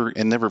time and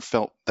never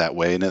felt that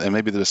way. And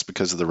maybe that's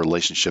because of the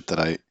relationship that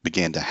I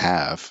began to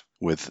have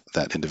with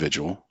that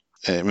individual.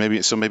 Maybe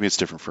it's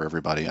different for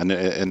everybody. I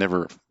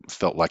never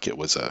felt like it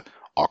was a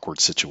awkward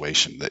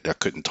situation that I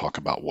couldn't talk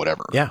about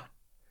whatever. Yeah.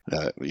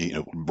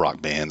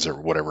 Rock bands or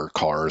whatever,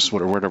 cars,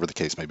 whatever the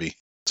case may be.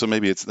 So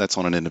maybe that's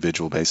on an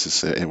individual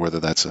basis,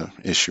 whether that's an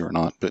issue or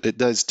not. But it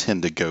does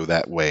tend to go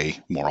that way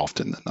more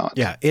often than not.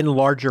 Yeah, in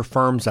larger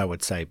firms, I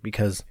would say,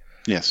 because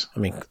yes, I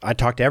mean, I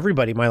talked to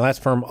everybody in my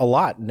last firm a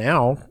lot.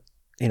 Now,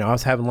 I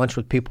was having lunch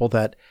with people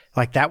that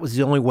that was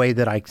the only way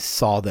that I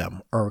saw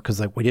them, or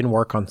because we didn't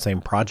work on the same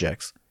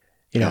projects,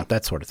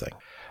 that sort of thing.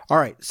 All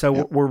right,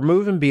 so we're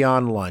moving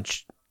beyond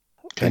lunch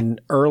and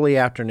early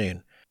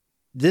afternoon.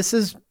 This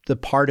is the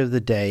part of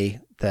the day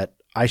that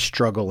I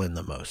struggle in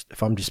the most,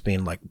 if I'm just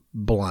being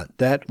blunt.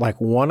 That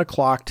 1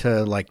 o'clock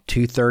to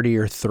 2:30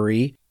 or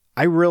 3,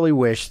 I really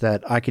wish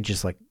that I could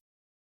just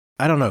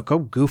I don't know, go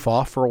goof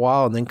off for a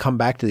while and then come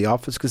back to the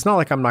office. Because it's not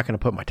like I'm not going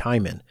to put my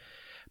time in.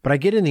 But I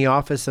get in the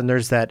office and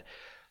there's that,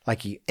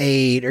 you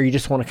ate or you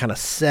just want to kind of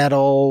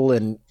settle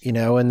and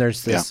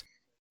there's this,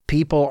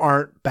 people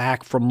aren't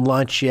back from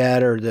lunch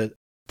yet or the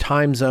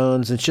time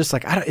zones. It's just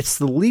it's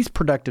the least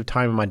productive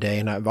time of my day.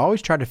 And I've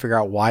always tried to figure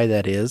out why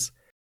that is.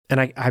 And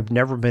I've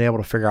never been able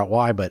to figure out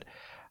why, but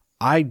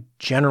I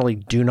generally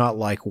do not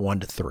like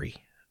 1 to 3.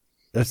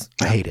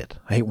 I hate it.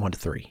 I hate 1 to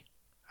 3.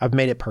 I've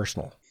made it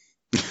personal.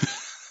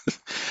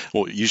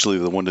 Well, usually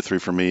the 1 to 3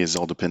 for me is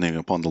all depending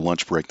upon the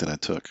lunch break that I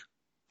took.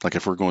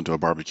 If we're going to a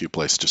barbecue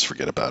place, just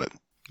forget about it.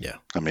 Yeah.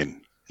 I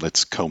mean,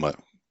 let's coma,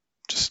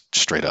 just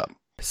straight up.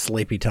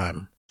 Sleepy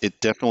time.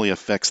 It definitely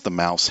affects the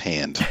mouse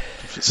hand,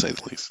 to say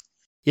the least.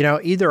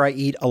 Either I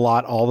eat a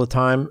lot all the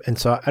time, and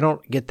so I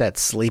don't get that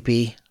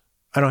sleepy.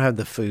 I don't have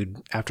the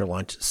food after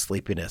lunch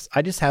sleepiness.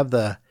 I just have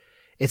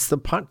it's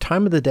the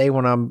time of the day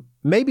when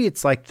maybe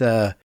it's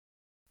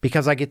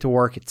because I get to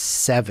work at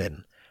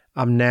 7,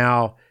 I'm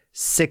now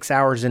 6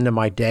 hours into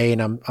my day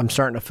and I'm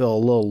starting to feel a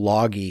little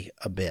loggy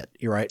a bit.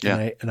 You're right.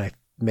 Yeah. And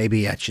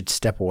maybe I should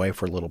step away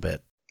for a little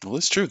bit. Well,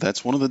 it's true.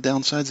 That's one of the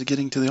downsides of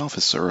getting to the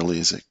office so early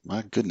is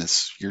my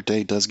goodness, your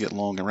day does get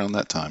long around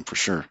that time for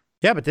sure.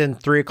 Yeah, but then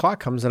 3 o'clock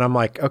comes and I'm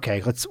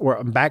okay,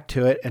 I'm back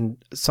to it.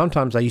 And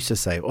sometimes I used to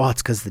say, well,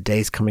 it's because the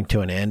day's coming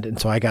to an end. And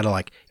so I got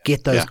to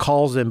get those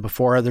calls in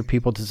before other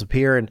people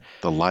disappear. And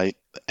the light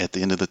at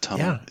the end of the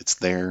tunnel, it's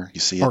there. You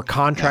see it. Or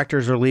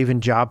contractors are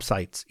leaving job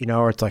sites,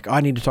 or it's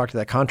I need to talk to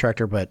that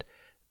contractor, but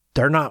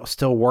they're not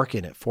still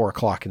working at 4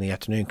 o'clock in the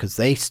afternoon because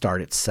they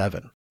start at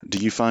 7. Do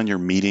you find your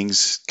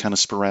meetings kind of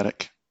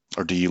sporadic?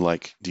 Or do you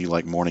like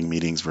morning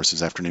meetings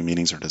versus afternoon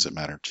meetings, or does it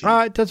matter to you?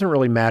 It doesn't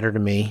really matter to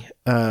me.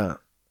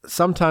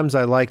 Sometimes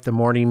I like the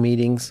morning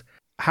meetings.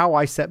 How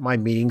I set my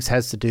meetings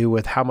has to do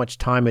with how much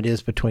time it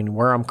is between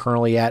where I'm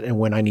currently at and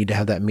when I need to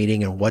have that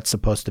meeting and what's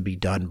supposed to be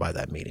done by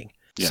that meeting.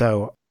 Yeah.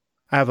 So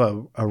I have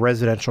a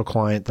residential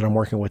client that I'm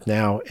working with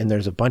now, and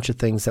there's a bunch of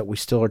things that we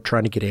still are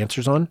trying to get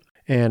answers on.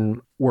 And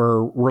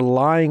we're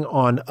relying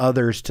on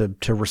others to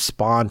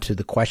respond to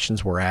the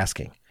questions we're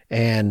asking.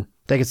 And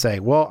they could say,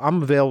 well,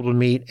 I'm available to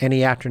meet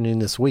any afternoon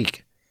this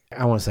week.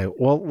 I want to say,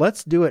 well,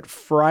 let's do it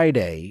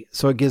Friday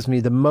so it gives me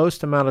the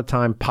most amount of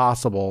time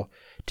possible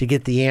to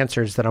get the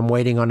answers that I'm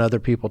waiting on other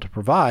people to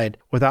provide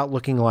without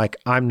looking like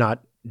I'm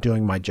not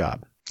doing my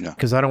job. Yeah.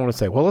 Because I don't want to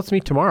say, well, let's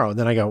meet tomorrow. And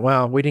then I go,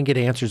 well, we didn't get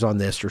answers on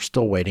this. We're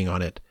still waiting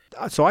on it.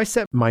 So I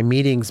set my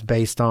meetings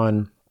based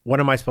on what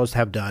am I supposed to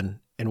have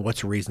done and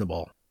what's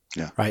reasonable.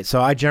 Yeah. Right.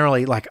 So I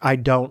generally I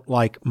don't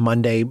like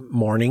Monday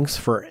mornings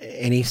for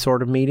any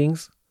sort of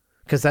meetings.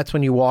 Because that's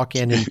when you walk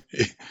in and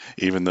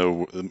even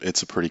though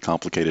it's a pretty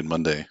complicated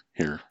Monday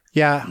here.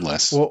 Yeah.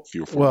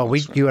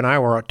 You and I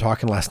were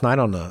talking last night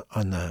on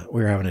the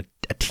we were having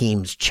a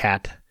Teams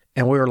chat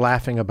and we were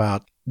laughing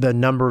about the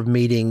number of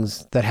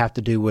meetings that have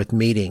to do with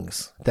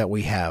meetings that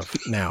we have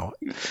now.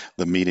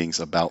 The meetings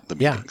about the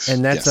meetings. Yeah.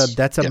 And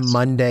that's a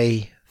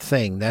Monday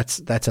thing. That's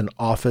an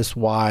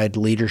office-wide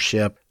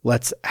leadership.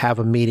 Let's have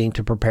a meeting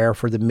to prepare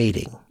for the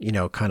meeting,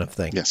 kind of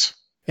thing. Yes.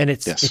 And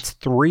it's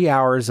 3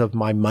 hours of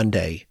my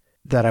Monday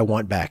that I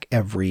want back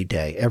every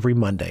day, every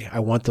Monday. I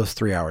want those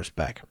 3 hours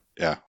back.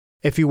 Yeah.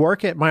 If you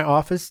work at my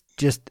office,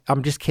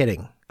 I'm just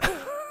kidding.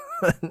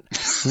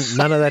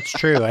 None of that's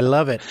true. I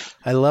love it.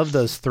 I love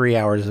those 3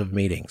 hours of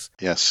meetings.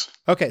 Yes.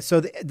 Okay.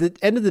 So the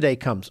end of the day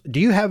comes. Do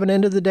you have an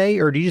end of the day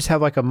or do you just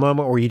have a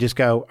moment where you just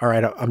go, all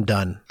right, I'm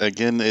done?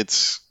 Again,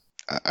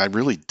 I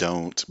really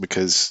don't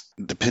because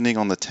depending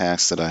on the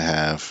tasks that I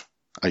have,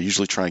 I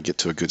usually try and get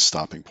to a good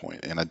stopping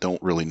point, and I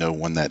don't really know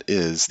when that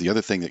is. The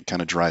other thing that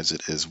kind of drives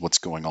it is what's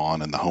going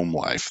on in the home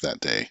life that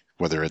day,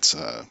 whether it's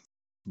a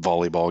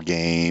volleyball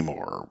game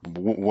or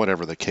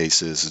whatever the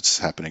case is, it's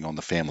happening on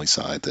the family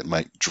side that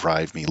might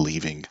drive me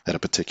leaving at a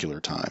particular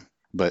time.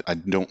 But I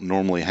don't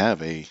normally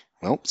have a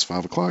well, it's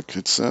 5 o'clock.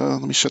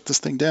 Let me shut this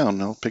thing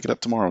down. I'll pick it up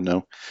tomorrow.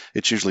 No,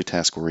 it's usually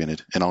task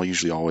oriented, and I'll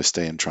usually always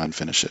stay and try and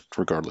finish it,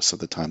 regardless of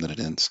the time that it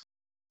ends.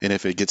 And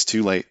if it gets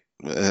too late,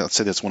 I'd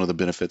say that's one of the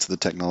benefits of the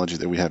technology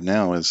that we have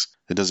now is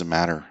it doesn't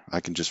matter. I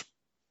can just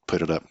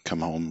put it up,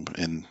 come home,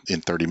 and in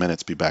 30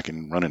 minutes be back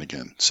and running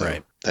again. So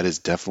Right. That is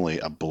definitely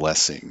a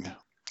blessing.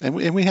 And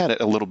we had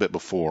it a little bit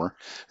before.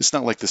 It's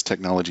not like this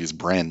technology is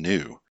brand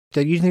new.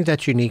 Do you think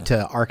that's unique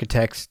to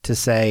architects to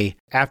say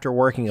after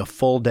working a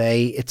full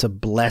day, it's a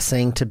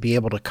blessing to be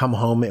able to come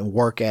home and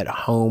work at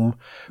home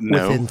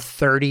within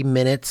 30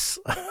 minutes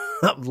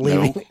of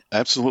leaving? No,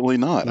 absolutely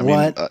not.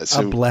 What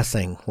a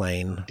blessing,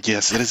 Lane.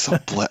 Yes, it is I'm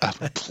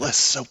blessed,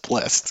 so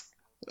blessed.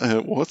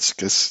 Well, it's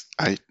because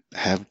I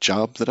have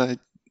jobs that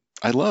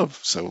I love.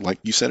 So like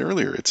you said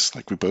earlier, it's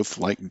like we both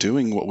like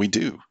doing what we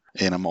do.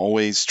 And I'm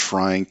always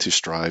trying to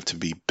strive to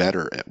be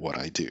better at what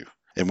I do.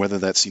 And whether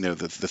that's,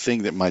 the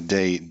thing that my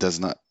day does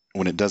not,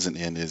 when it doesn't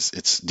end, is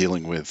it's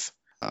dealing with,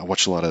 I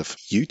watch a lot of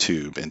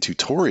YouTube and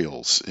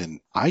tutorials,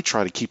 and I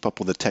try to keep up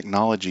with the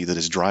technology that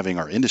is driving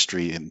our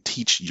industry and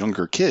teach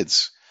younger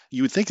kids.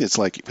 You would think it's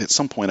like at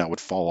some point I would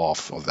fall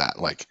off of that.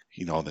 Like,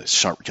 this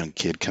sharp young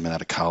kid coming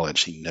out of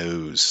college, he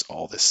knows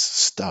all this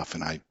stuff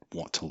and I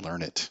want to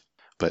learn it.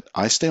 But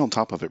I stay on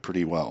top of it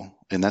pretty well.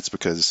 And that's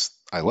because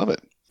I love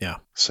it. Yeah.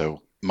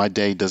 So my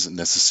day doesn't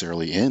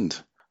necessarily end.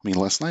 I mean,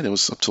 last night it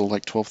was up till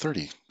like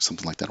 12:30,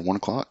 something like that, 1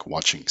 o'clock,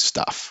 watching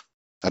stuff.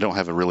 I don't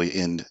have a really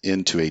end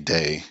to a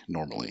day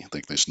normally.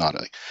 Like there's not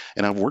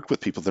and I've worked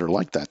with people that are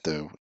like that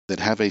though, that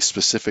have a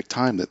specific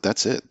time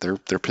that's it.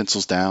 Their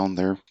pencils down.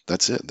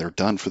 That's it. They're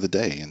done for the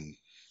day, and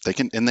they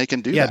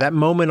can do that. Yeah, that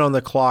moment on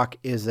the clock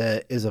is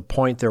a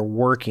point they're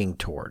working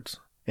towards,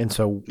 and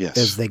so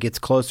as they get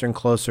closer and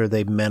closer,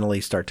 they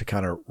mentally start to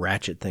kind of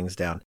ratchet things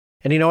down.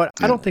 And you know what?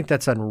 Yeah. I don't think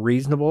that's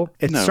unreasonable.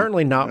 It's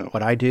certainly not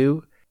what I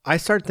do. I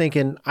start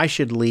thinking I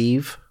should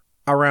leave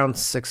around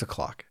 6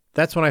 o'clock.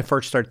 That's when I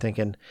first start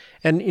thinking.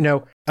 And,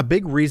 a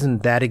big reason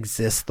that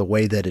exists the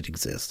way that it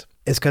exists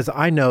is because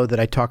I know that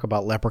I talk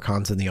about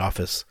leprechauns in the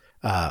office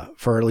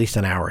for at least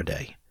an hour a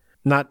day.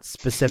 Not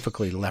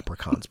specifically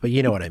leprechauns, but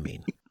you know what I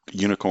mean.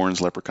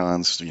 Unicorns,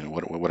 leprechauns,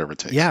 whatever it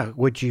takes. Yeah.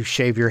 Would you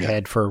shave your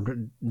head for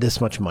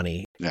this much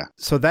money? Yeah.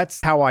 So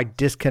that's how I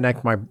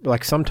disconnect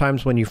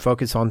sometimes when you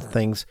focus on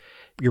things,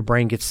 your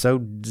brain gets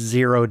so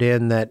zeroed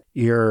in that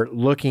you're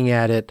looking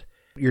at it,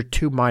 you're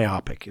too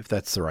myopic, if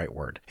that's the right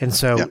word. And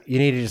so you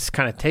need to just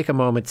kind of take a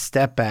moment,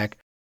 step back,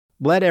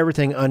 let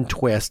everything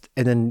untwist,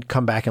 and then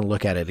come back and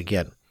look at it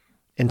again.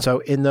 And so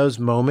in those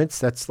moments,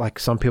 that's like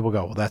some people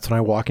go, well, that's when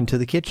I walk into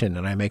the kitchen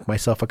and I make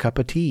myself a cup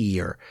of tea,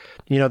 or,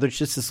 there's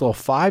just this little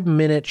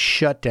 5-minute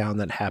shutdown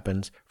that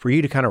happens for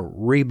you to kind of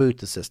reboot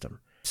the system.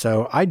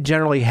 So I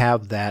generally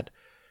have that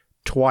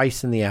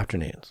twice in the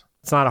afternoons.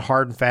 It's not a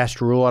hard and fast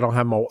rule. I don't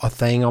have a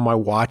thing on my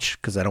watch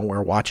because I don't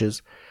wear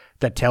watches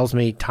that tells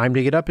me time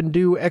to get up and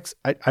do X.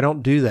 I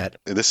don't do that.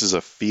 This is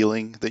a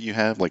feeling that you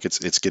have, like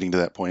it's getting to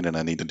that point and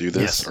I need to do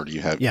this? Yes. Or do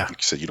you have, like you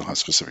said, you don't have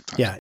specific time?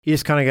 Yeah. You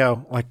just kind of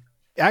go like,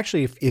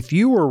 actually, if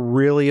you were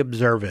really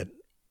observant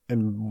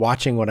and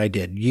watching what I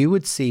did, you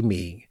would see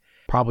me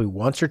probably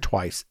once or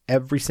twice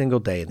every single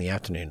day in the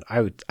afternoon.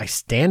 I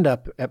stand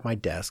up at my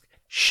desk,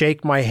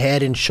 shake my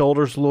head and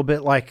shoulders a little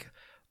bit like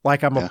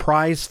I'm a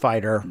prize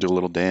fighter. Do a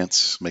little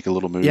dance, make a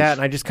little move. Yeah,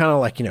 and I just kind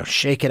of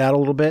shake it out a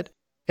little bit.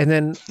 And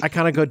then I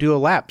kind of go do a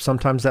lap.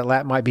 Sometimes that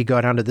lap might be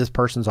go down to this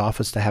person's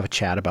office to have a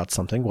chat about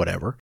something,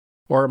 whatever.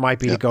 Or it might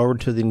be to go over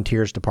to the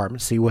interiors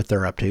department, see what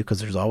they're up to, because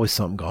there's always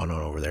something going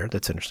on over there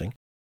that's interesting.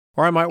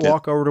 Or I might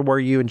walk over to where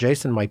you and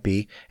Jason might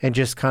be and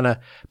just kind of,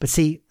 but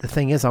see, the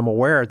thing is, I'm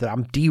aware that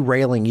I'm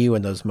derailing you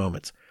in those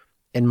moments.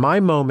 In my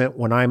moment,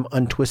 when I'm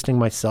untwisting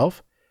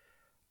myself,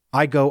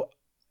 I go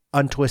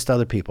untwist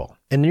other people.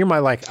 And you're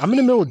I'm in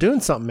the middle of doing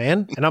something,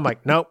 man. And I'm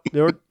like, nope,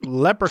 they're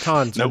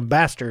leprechauns and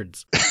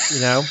bastards,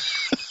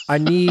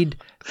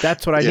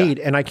 that's what I need.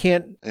 And I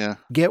can't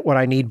get what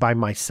I need by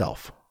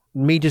myself.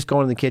 Me just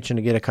going in the kitchen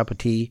to get a cup of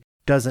tea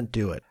doesn't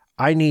do it.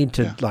 I need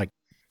to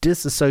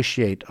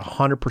disassociate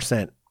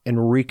 100% and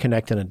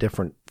reconnect in a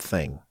different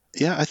thing.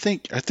 Yeah, I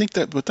think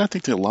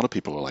that a lot of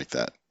people are like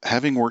that.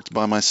 Having worked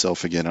by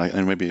myself again,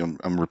 and maybe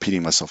I'm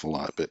repeating myself a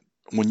lot, but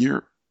when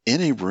you're in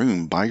a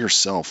room by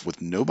yourself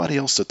with nobody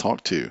else to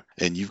talk to,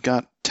 and you've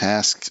got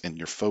tasks and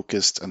you're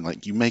focused,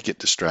 and you make it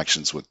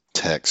distractions with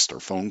text or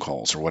phone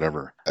calls or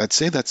whatever, I'd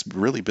say that's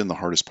really been the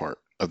hardest part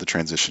of the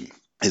transition,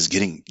 is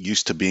getting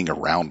used to being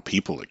around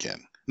people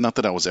again. Not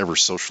that I was ever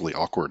socially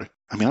awkward.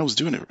 I mean, I was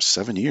doing it for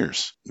 7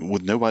 years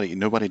with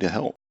nobody to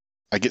help.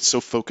 I get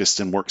so focused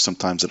in work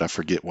sometimes that I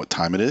forget what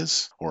time it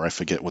is, or I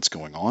forget what's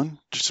going on,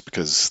 just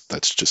because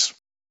that's just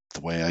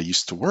the way I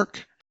used to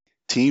work.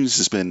 Teams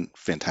has been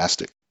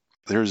fantastic.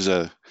 There's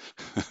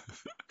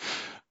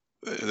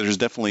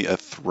definitely a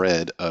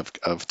thread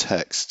of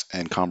text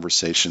and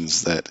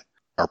conversations that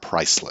are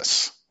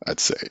priceless, I'd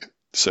say.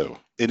 So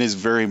it is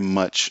very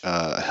much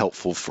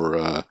helpful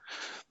for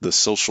the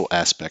social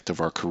aspect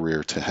of our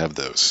career to have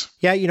those.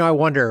 Yeah, I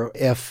wonder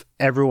if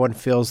everyone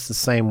feels the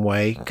same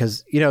way,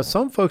 because,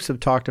 some folks have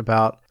talked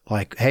about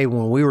like, hey,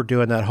 when we were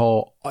doing that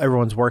whole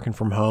everyone's working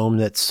from home,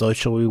 that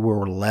socially we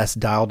were less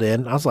dialed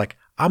in. I was like,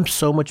 I'm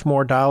so much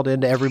more dialed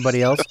into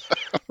everybody else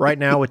right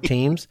now with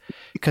Teams,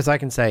 because I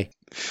can say,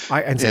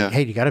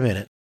 hey, you got a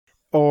minute?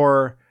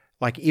 Or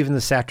like even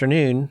this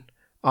afternoon,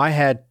 I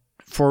had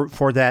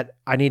for that,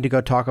 I need to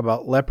go talk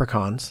about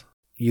leprechauns,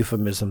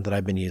 euphemism that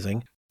I've been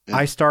using. Yeah.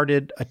 I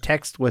started a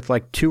text with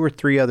like 2 or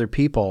 3 other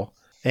people,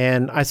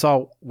 and I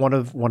saw one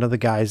of the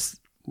guys,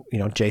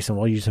 Jason,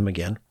 we'll use him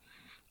again.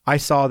 I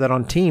saw that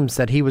on Teams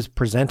that he was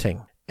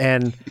presenting,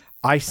 and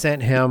I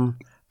sent him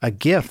a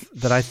GIF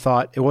that I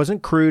thought, it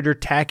wasn't crude or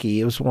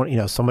tacky. It was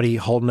somebody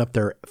holding up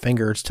their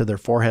fingers to their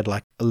forehead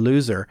like a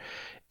loser,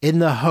 in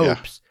the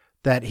hopes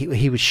that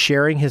he was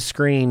sharing his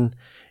screen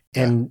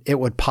and it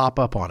would pop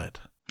up on it.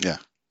 Yeah.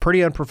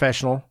 Pretty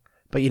unprofessional,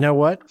 but you know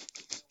what?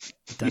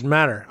 It doesn't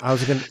matter. I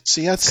was going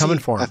to coming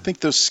for him. I think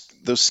those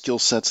skill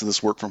sets of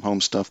this work from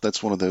home stuff,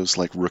 that's one of those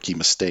like rookie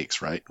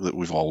mistakes, right? That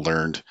we've all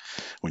learned.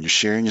 When you're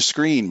sharing your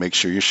screen, make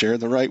sure you're sharing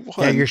the right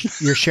one. Yeah,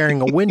 you're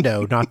sharing a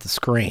window, not the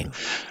screen.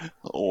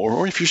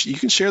 Or if you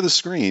can share the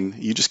screen,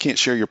 you just can't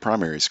share your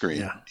primary screen.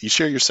 Yeah. You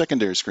share your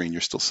secondary screen,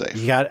 you're still safe.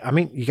 You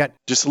got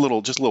just a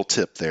little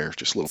tip there,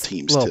 just a little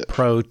Teams tip.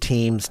 Pro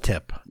Teams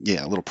tip.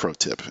 Yeah, a little pro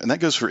tip. And that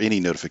goes for any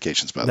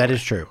notifications, by the way. That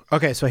is true.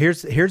 Okay, so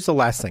here's the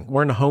last thing.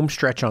 We're in a home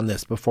stretch on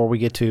this before we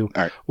get to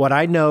what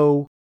I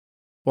know.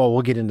 Well,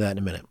 we'll get into that in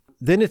a minute.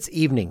 Then it's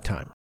evening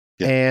time.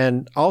 Yeah.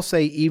 And I'll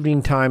say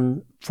evening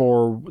time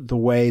for the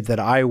way that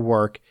I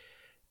work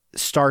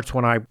starts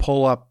when I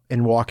pull up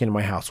and walk into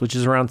my house, which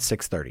is around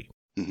 6:30.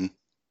 Mm-hmm.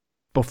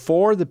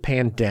 Before the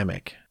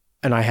pandemic,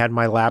 and I had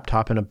my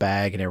laptop in a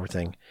bag and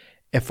everything,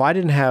 if I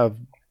didn't have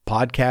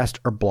podcast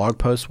or blog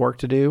post work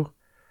to do,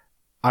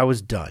 I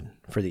was done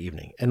for the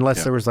evening,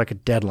 unless there was like a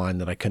deadline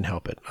that I couldn't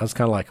help it. I was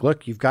kind of like,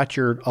 look, you've got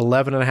your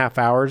 11 and a half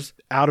hours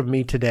out of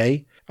me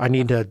today. I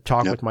need to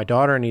talk with my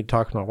daughter. I need to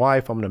talk to my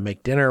wife. I'm going to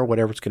make dinner,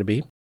 whatever it's going to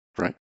be.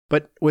 Right.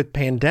 But with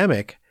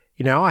pandemic,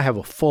 I have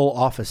a full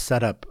office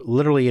set up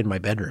literally in my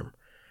bedroom,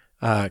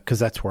 because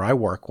that's where I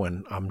work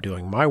when I'm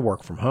doing my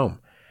work from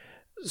home.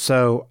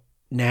 So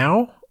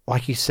now,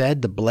 like you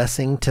said, the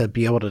blessing to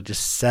be able to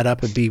just set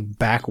up and be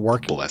back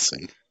working.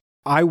 Blessing.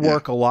 I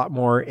work a lot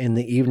more in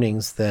the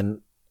evenings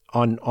than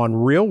on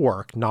real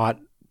work, not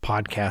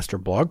podcast or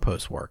blog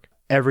post work,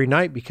 every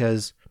night,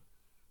 because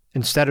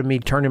instead of me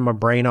turning my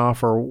brain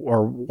off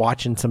or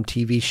watching some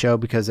TV show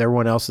because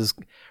everyone else is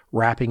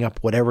wrapping up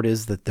whatever it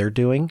is that they're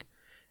doing,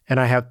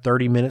 and I have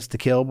 30 minutes to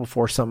kill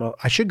before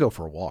I should go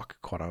for a walk,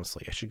 quite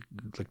honestly. I should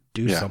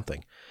do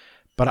something.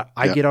 But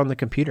I get on the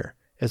computer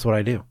is what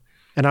I do.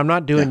 And I'm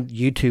not doing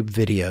YouTube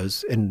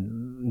videos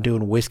and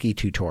doing whiskey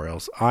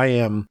tutorials.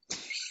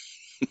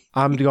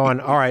 I'm going,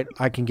 all right,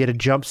 I can get a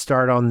jump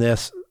start on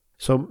this,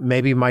 so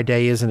maybe my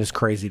day isn't as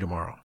crazy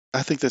tomorrow.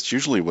 I think that's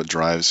usually what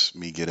drives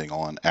me getting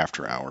on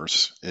after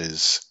hours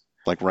is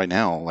like right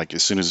now, like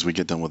as soon as we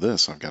get done with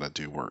this, I've got to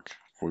do work.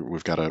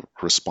 We've got a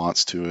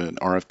response to an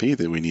RFP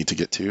that we need to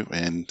get to,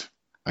 and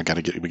we got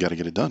to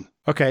get it done.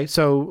 Okay.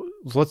 So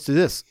let's do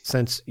this.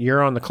 Since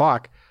you're on the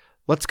clock,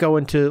 let's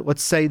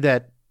say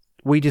that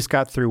we just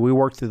got through, we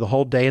worked through the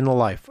whole day in the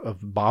life of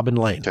Bob and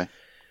Lane. Okay.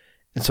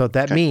 And so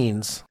that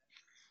means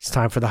it's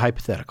time for the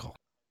hypothetical.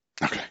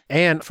 Okay.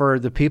 And for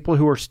the people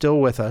who are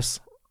still with us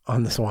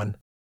on this one,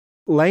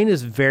 Lane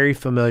is very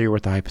familiar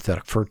with the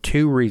hypothetical for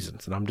 2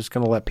 reasons, and I'm just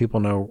going to let people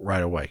know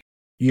right away.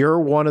 You're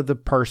one of the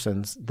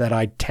persons that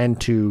I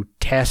tend to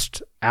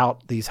test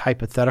out these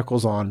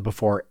hypotheticals on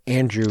before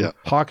Andrew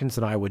Hawkins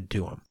and I would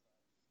do them.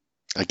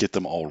 I get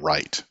them all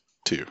right,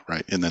 too,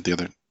 right? Isn't that the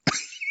other?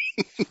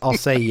 I'll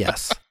say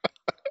yes.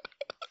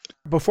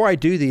 Before I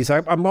do these,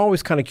 I'm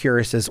always kind of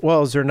curious is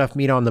there enough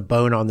meat on the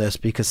bone on this?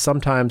 Because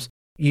sometimes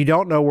you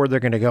don't know where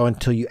they're going to go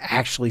until you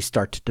actually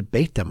start to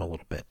debate them a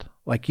little bit.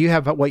 Like you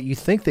have what you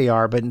think they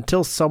are, but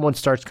until someone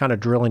starts kind of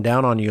drilling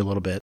down on you a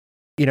little bit,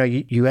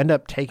 you end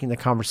up taking the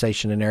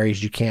conversation in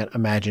areas you can't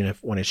imagine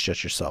when it's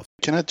just yourself.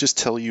 Can I just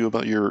tell you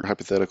about your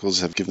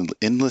hypotheticals have given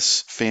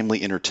endless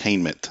family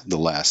entertainment the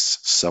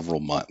last several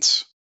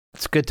months.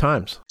 It's good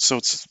times. So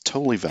it's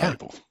totally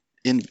valuable.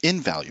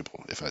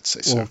 Invaluable, if I'd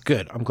say so. Well,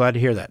 good. I'm glad to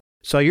hear that.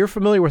 So you're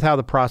familiar with how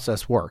the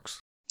process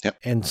works. Yep.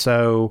 And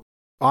so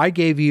I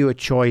gave you a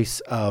choice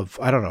of,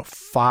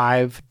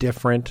 5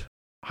 different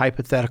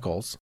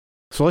hypotheticals.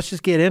 So let's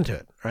just get into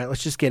it, right?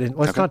 Let's just get in.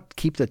 Let's not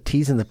keep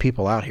teasing the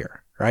people out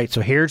here, right?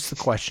 So here's the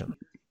question.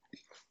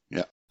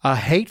 Yeah. A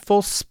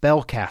hateful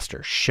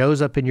spellcaster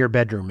shows up in your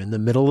bedroom in the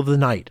middle of the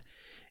night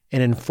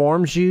and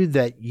informs you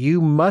that you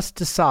must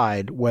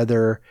decide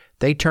whether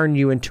they turn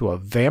you into a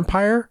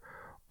vampire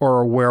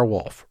or a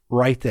werewolf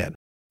right then.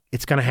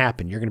 It's going to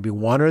happen. You're going to be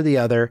one or the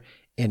other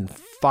in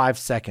 5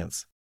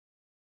 seconds.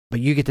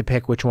 But you get to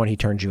pick which one he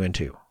turns you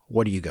into.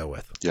 What do you go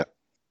with? Yeah.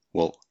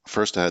 Well,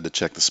 first I had to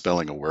check the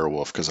spelling of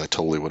werewolf because I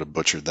totally would have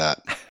butchered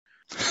that.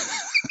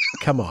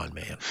 Come on,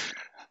 man.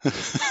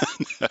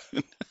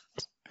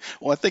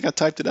 Well, I think I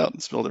typed it out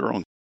and spelled it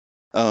wrong.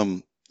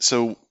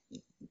 So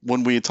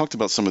when we talked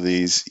about some of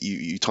these,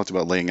 you talked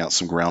about laying out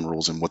some ground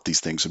rules and what these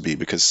things would be,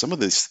 because some of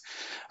this,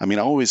 I mean,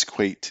 I always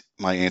equate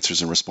my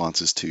answers and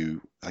responses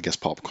to, I guess,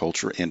 pop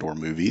culture and or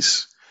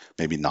movies,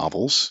 maybe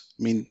novels.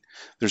 I mean,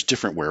 there's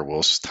different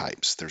werewolves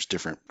types. There's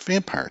different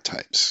vampire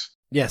types.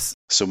 Yes.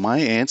 So my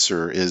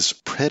answer is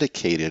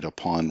predicated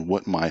upon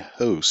what my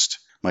host,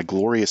 my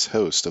glorious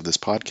host of this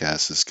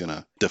podcast, is going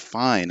to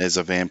define as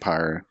a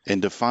vampire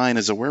and define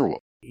as a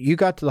werewolf. You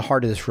got to the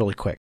heart of this really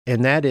quick,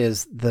 and that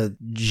is the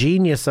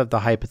genius of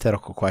the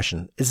hypothetical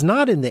question is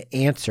not in the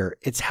answer,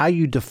 it's how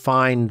you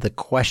define the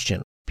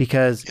question,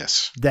 because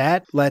Yes.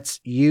 that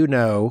lets you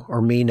know,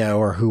 or me know,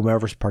 or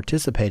whomever's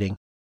participating,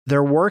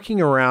 they're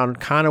working around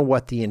kind of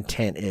what the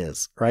intent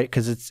is, right?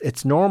 Because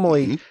it's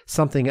normally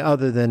something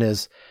other than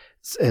as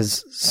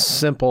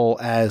simple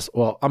as,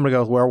 well, I'm going to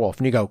go with werewolf,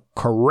 and you go,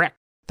 correct.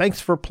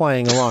 Thanks for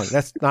playing along.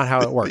 That's not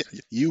how it works.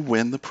 You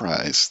win the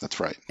prize. That's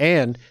right.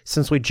 And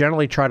since we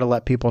generally try to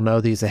let people know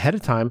these ahead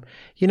of time,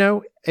 you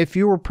know, if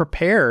you were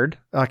prepared,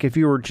 like if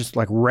you were just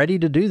like ready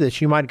to do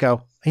this, you might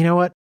go, you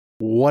know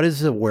what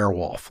is a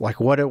werewolf? Like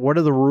what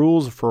are the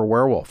rules for a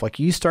werewolf? Like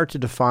you start to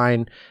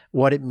define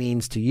what it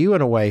means to you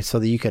in a way so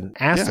that you can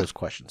ask those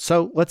questions.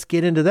 So let's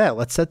get into that.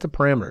 Let's set the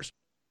parameters.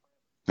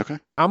 Okay.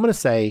 I'm going to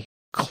say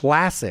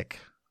classic.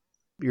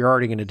 You're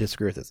already going to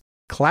disagree with this.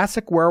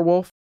 Classic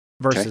werewolf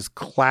versus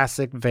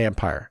classic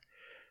vampire.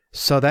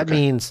 So that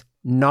means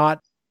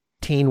not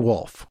Teen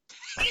Wolf,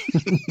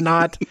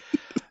 not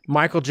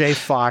Michael J.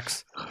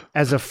 Fox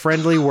as a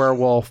friendly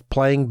werewolf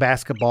playing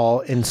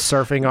basketball and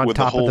surfing on with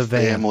top the whole of the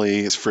van. family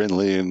is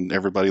friendly and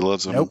everybody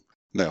loves them. Nope.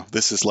 No,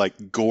 this is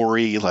like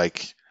gory,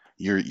 like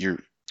you're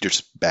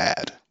just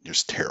bad. You're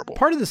just terrible.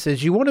 Part of this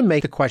is you want to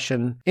make the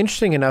question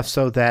interesting enough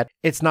so that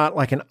it's not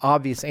like an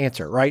obvious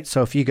answer, right?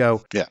 So if you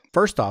go,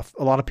 first off,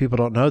 a lot of people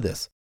don't know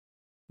this.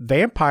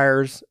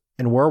 Vampires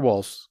and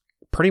werewolves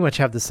pretty much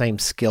have the same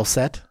skill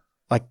set,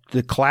 like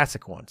the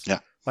classic ones. Yeah.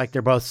 Like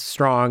they're both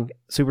strong,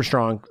 super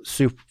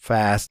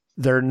fast.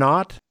 They're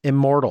not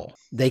immortal.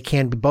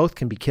 Both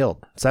can be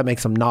killed. So that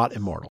makes them not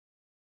immortal.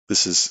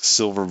 This is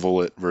silver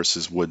bullet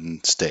versus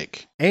wooden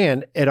stake.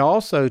 And it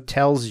also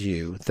tells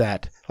you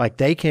that like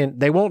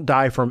they won't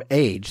die from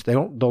age.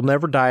 They'll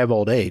never die of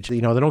old age.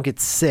 You know, they don't get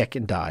sick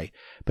and die,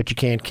 but you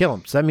can't kill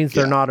them. So that means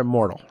they're not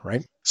immortal,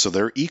 right? So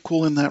they're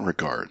equal in that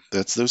regard.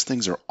 Those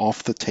things are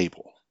off the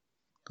table.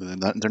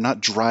 They're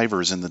not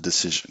drivers in the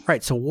decision.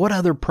 Right. So what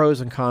other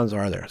pros and cons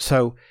are there?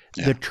 So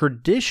the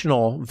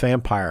traditional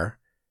vampire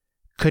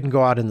couldn't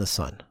go out in the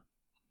sun.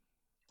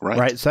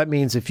 Right. So that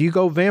means if you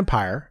go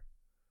vampire,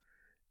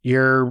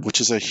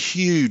 which is a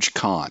huge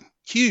con.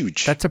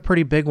 Huge. That's a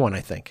pretty big one,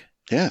 I think.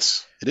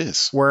 Yes, it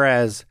is.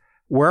 Whereas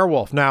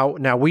werewolf,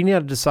 now we need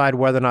to decide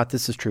whether or not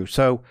this is true.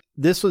 So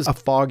this was a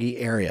foggy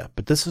area,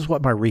 but this is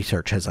what my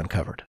research has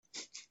uncovered.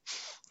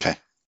 Okay.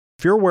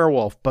 If you're a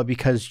werewolf, but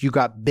because you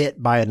got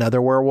bit by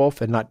another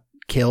werewolf and not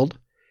killed,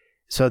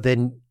 so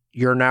then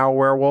you're now a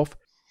werewolf,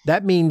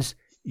 that means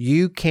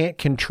you can't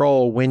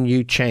control when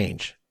you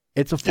change.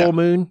 It's a full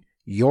moon,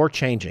 you're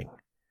changing.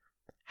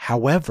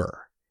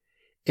 However,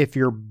 if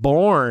you're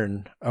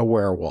born a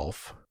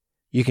werewolf,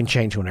 you can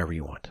change whenever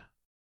you want.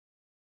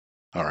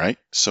 All right.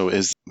 So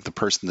is the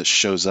person that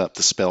shows up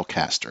the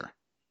spellcaster,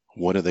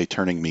 what are they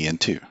turning me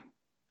into?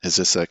 Is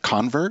this a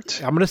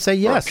convert? I'm going to say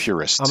yes. Or a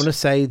purist? I'm going to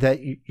say that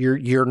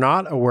you're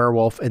not a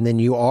werewolf and then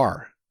you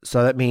are.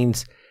 So that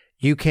means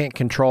you can't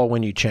control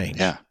when you change.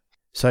 Yeah.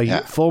 So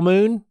full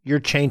moon, you're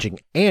changing.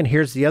 And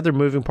here's the other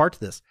moving part to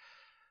this.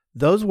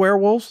 Those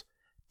werewolves,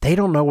 they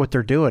don't know what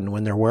they're doing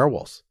when they're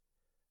werewolves.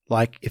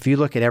 Like if you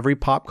look at every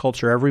pop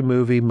culture, every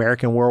movie,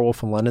 American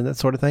Werewolf in London, that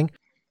sort of thing,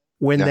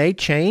 when they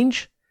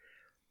change,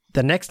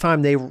 the next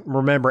time they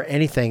remember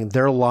anything,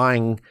 they're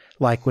lying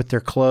like with their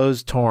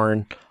clothes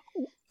torn,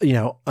 you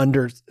know,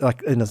 under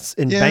like in an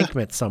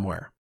embankment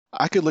somewhere.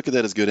 I could look at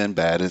that as good and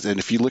bad. And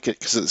if you look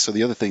at, so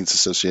the other things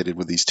associated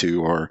with these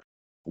two are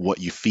what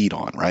you feed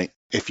on, right?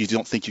 If you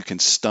don't think you can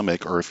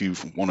stomach, or if you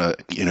want to,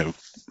 you know,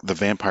 the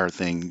vampire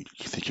thing,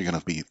 you think you're going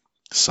to be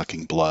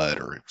sucking blood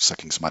or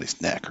sucking somebody's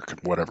neck or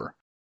whatever,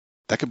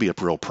 that could be a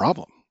real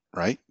problem,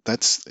 right?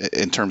 That's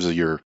in terms of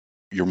your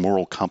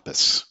moral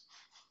compass.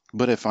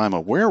 But if I'm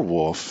a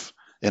werewolf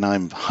and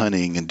I'm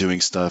hunting and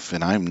doing stuff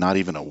and I'm not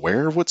even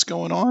aware of what's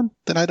going on,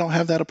 then I don't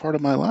have that a part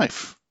of my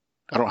life.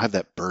 I don't have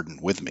that burden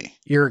with me.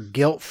 You're a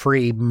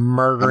guilt-free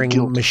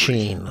murdering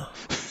machine.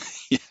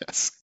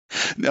 Yes.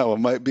 Now, I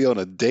might be on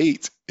a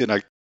date and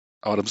I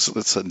all of a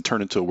sudden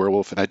turn into a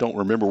werewolf and I don't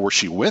remember where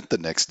she went the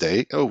next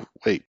day. Oh,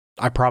 wait.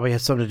 I probably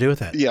have something to do with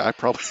that. Yeah, I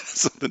probably have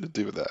something to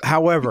do with that.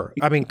 However,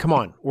 I mean, come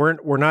on.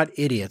 We're not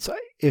idiots.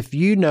 If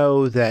you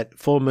know that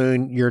full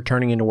moon you're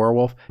turning into a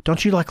werewolf,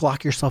 don't you like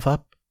lock yourself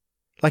up?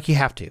 Like you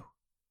have to.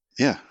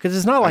 Yeah. Because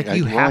it's not like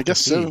you have to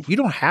feed. So. You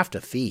don't have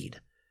to feed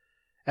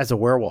as a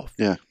werewolf.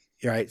 Yeah.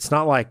 Right? It's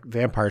not like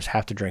vampires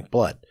have to drink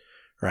blood,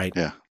 right?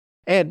 Yeah.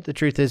 And the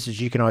truth is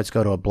you can always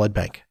go to a blood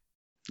bank.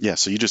 Yeah,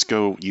 so you just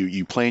go,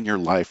 you plan your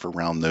life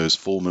around those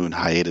full moon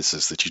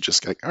hiatuses that you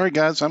just like, all right,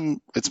 guys,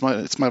 it's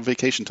my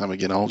vacation time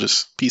again. I'll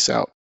just peace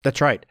out.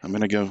 That's right. I'm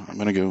gonna go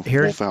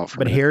Here's wolf out for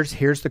but a minute.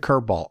 here's the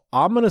curveball.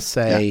 I'm gonna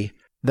say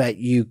that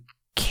you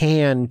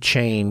can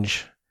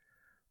change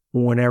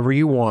whenever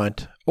you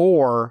want,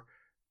 or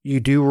you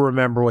do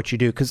remember what you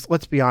do. Because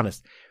let's be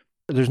honest,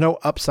 there's no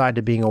upside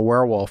to being a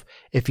werewolf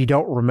if you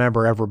don't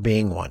remember ever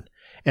being one.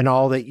 And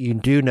all that you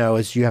do know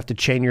is you have to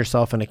chain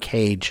yourself in a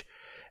cage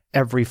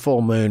every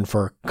full moon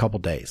for a couple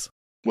days.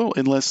 Well,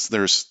 unless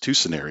there's two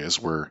scenarios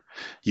where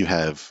you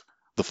have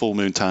the full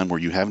moon time where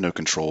you have no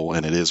control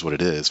and it is what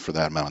it is for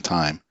that amount of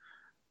time,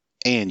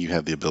 and you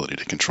have the ability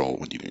to control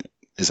when you do it.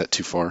 Is that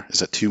too far? Is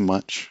that too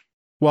much?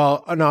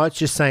 Well, no, it's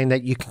just saying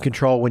that you can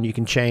control when you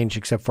can change,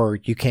 except for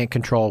you can't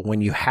control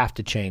when you have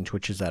to change,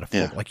 which is at a full.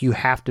 Yeah. Like you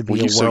have to be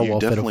Well, a so you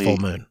werewolf at a definitely- full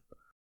moon.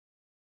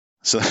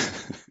 So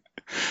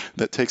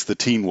that takes the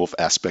Teen Wolf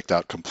aspect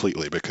out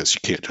completely because you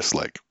can't just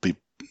like be,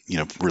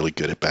 really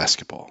good at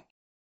basketball.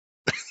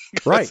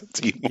 Right. That's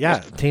a Teen Wolf. Yeah,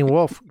 Teen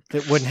Wolf,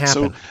 it wouldn't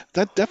happen. So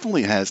that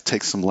definitely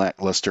takes some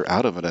lackluster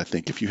out of it, I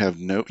think. If you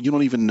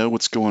don't even know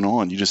what's going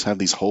on. You just have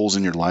these holes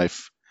in your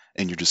life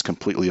and you're just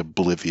completely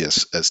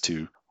oblivious as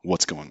to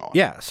what's going on.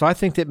 Yeah, so I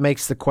think that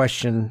makes the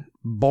question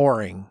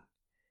boring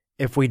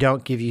if we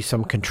don't give you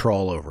some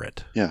control over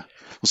it. Yeah.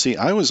 Well, see,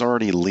 I was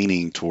already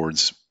leaning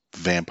towards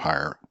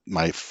vampire.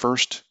 My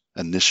first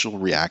initial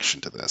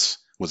reaction to this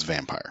was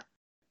vampire.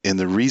 And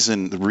the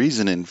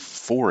reasoning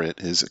for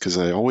it is because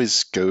I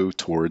always go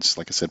towards,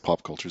 like I said,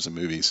 pop cultures and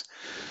movies.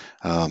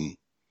 The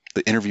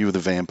Interview with the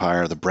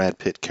Vampire, the Brad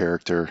Pitt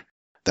character,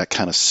 that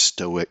kind of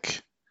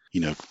stoic,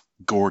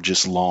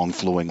 gorgeous, long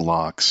flowing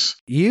locks.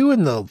 You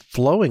and the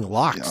flowing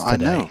locks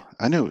today.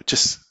 I know.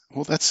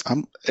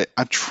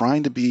 I'm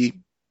trying to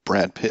be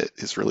Brad Pitt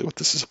is really what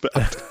this is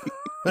about.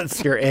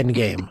 That's your end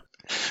game.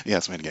 Yeah,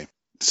 it's my end game.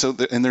 So,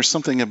 and there's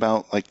something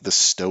about like the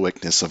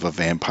stoicness of a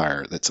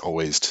vampire that's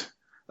always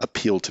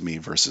appealed to me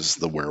versus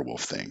the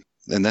werewolf thing.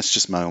 And that's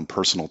just my own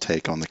personal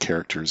take on the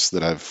characters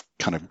that I've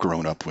kind of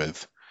grown up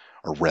with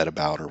or read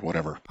about or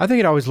whatever. I think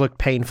it always looked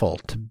painful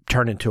to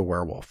turn into a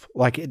werewolf.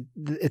 Like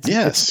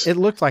it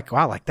looked like,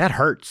 wow, like that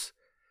hurts.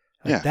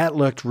 Like that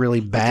looked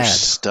really Like bad. there's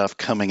stuff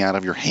coming out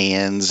of your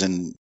hands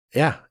and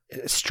yeah,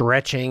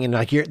 stretching and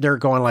like they're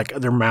going like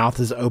their mouth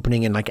is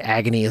opening in like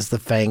agony as the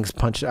fangs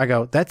punch. I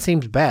go, that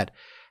seems bad.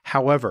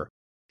 However,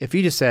 if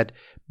you just said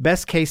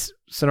best case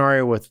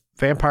scenario with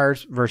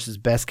vampires versus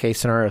best case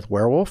scenario with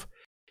werewolf,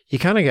 you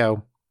kind of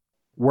go,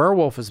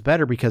 werewolf is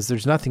better because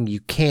there's nothing you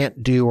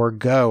can't do or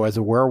go as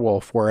a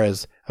werewolf,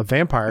 whereas a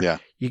vampire,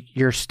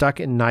 you're stuck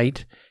at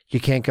night. You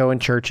can't go in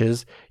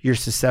churches. You're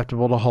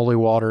susceptible to holy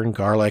water and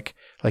garlic.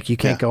 Like you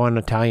can't go in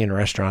Italian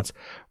restaurants.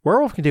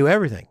 Werewolf can do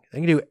everything. They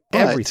can do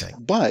everything.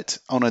 But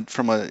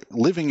from a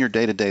living your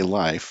day-to-day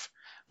life,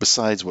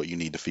 besides what you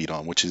need to feed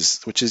on, which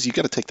is you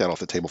got to take that off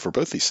the table for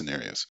both these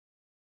scenarios.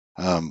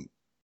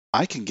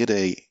 I can get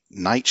a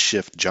night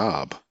shift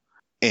job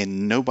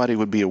and nobody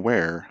would be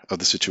aware of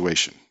the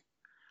situation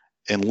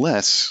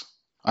unless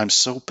I'm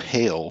so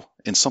pale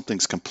and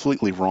something's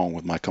completely wrong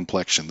with my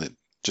complexion that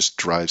just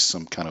drives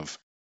some kind of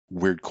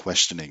weird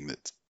questioning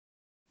that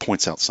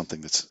points out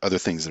something that's other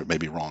things that may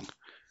be wrong.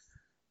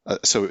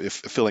 So I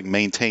feel like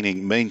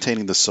maintaining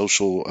the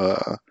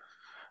social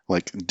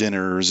like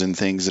dinners and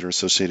things that are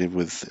associated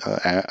with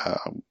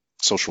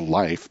social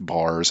life,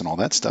 bars and all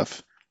that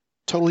stuff,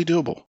 totally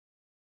doable,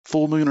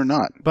 full moon or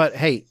not. But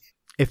hey,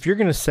 if you're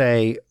going to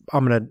say,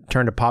 I'm going to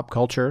turn to pop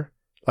culture,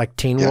 like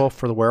Teen Wolf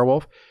for the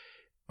werewolf,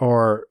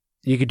 or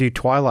you could do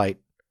Twilight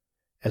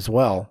as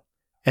well.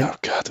 And oh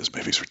God, those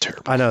movies were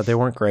terrible. I know they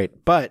weren't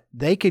great, but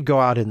they could go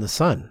out in the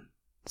sun.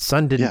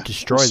 Sun didn't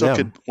destroy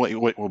them.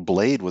 Well,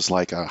 Blade was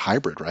like a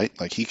hybrid, right?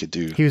 Like he could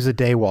do. He was a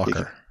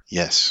daywalker.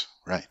 Yes,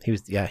 right.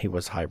 He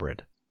was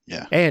hybrid.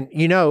 Yeah. And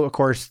of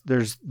course,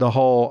 there's the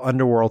whole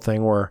underworld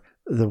thing where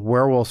the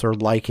werewolves are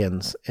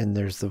lichens and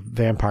there's the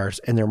vampires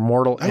and they're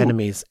mortal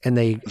enemies and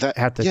they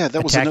have to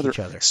attack each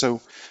other.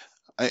 So,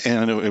 and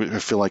I know I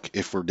feel like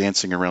if we're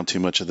dancing around too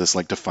much of this,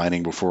 like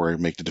defining before I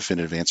make the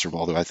definitive answer,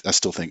 although I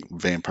still think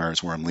vampire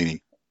is where I'm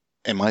leaning.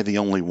 Am I the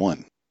only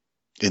one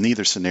in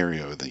either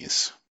scenario of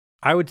these?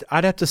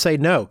 I'd have to say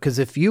no, because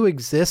if you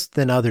exist,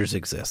 then others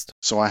exist.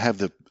 So I have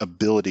the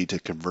ability to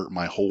convert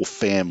my whole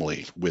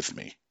family with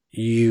me.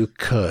 You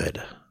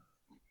could.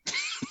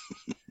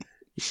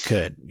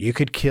 You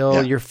could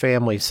kill your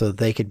family so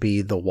they could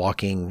be the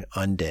walking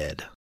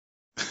undead.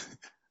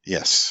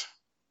 Yes.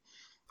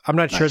 I'm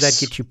not sure that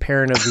gets you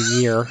parent of the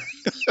year.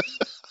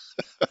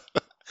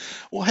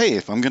 Well, hey,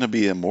 if I'm going to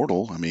be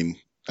immortal, I mean,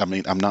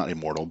 I'm not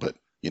immortal, but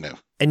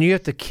And you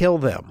have to kill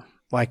them.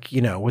 Like,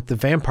 with the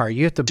vampire,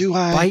 you have to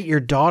bite your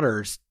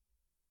daughters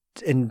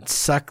and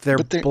suck their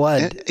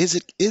blood. Is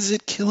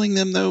it killing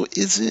them though?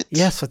 Is it?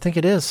 Yes, I think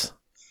it is.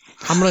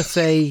 I'm going to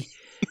say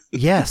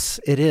yes,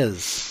 it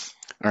is.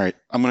 All right.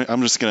 I'm going to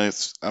make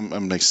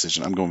a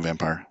decision. I'm going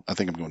vampire. I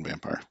think I'm going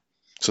vampire.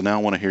 So now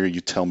I want to hear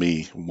you tell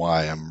me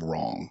why I'm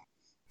wrong.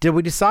 Did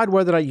we decide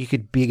whether or not you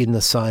could be in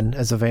the sun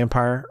as a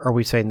vampire? Or are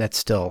we saying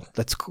that's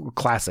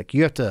classic?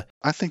 You have to.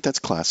 I think that's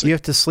classic. You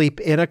have to sleep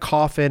in a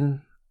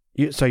coffin.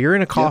 So you're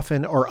in a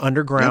coffin or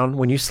underground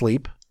when you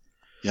sleep.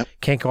 Yep.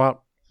 Can't go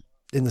out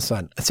In the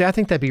sun. See, I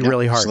think that'd be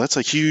really hard.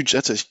 So you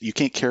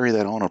can't carry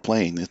that on a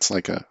plane. It's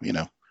like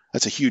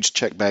that's a huge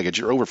check baggage.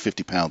 You're over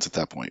 50 pounds at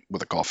that point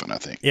with a coffin, I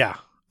think. Yeah.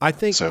 I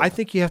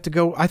think you have to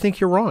go. I think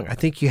you're wrong. I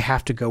think you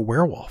have to go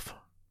werewolf.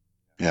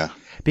 Yeah.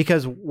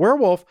 Because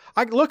werewolf,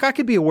 I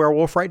could be a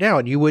werewolf right now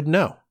and you wouldn't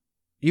know.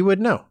 You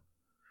would know.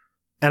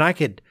 And I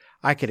could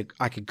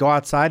go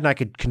outside and I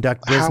could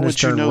conduct business. How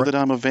would you know that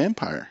I'm a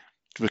vampire?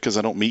 Because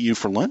I don't meet you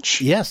for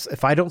lunch? Yes.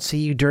 If I don't see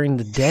you during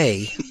the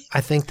day,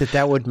 I think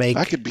that would make...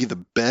 I could be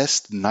the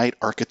best night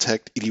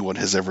architect anyone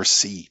has ever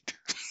seen.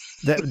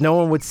 That no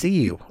one would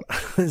see you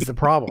is the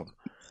problem.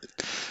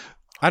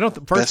 I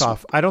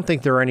don't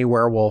think there are any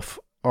werewolf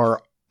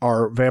or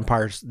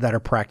vampires that are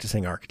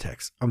practicing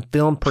architects. I'm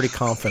feeling pretty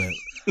confident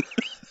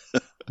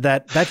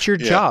that's your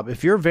job.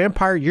 If you're a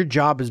vampire, your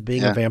job is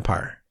being a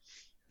vampire.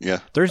 Yeah.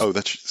 There's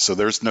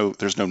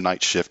no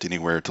night shift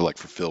anywhere to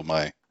fulfill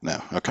my... No.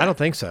 Okay. I don't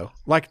think so.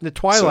 Like the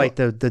Twilight,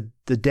 the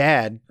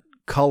dad,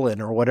 Cullen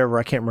or whatever,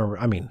 I can't remember.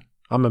 I mean,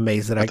 I'm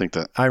amazed that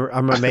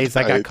I'm amazed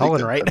I got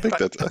Cullen right. I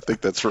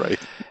think that's right.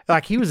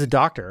 Like he was a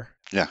doctor.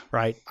 Yeah.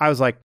 Right. I was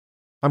like,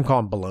 I'm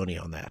calling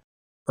baloney on that.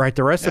 Right.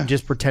 The rest of them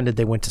just pretended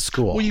they went to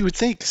school. Well, you would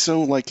think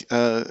so.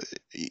 The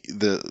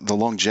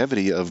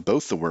longevity of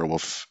both the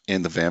werewolf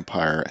and the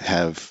vampire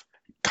have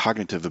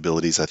cognitive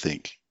abilities, I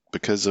think,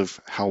 because of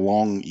how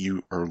long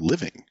you are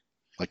living.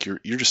 Like you're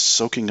just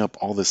soaking up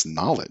all this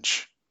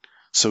knowledge.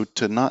 So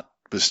to not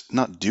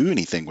do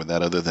anything with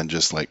that other than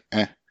just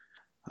I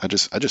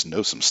just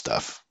know some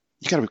stuff.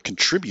 You got to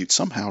contribute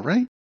somehow,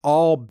 right?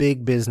 All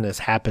big business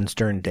happens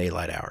during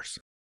daylight hours.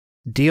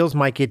 Deals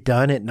might get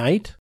done at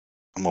night.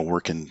 I'm gonna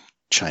work in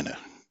China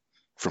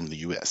from the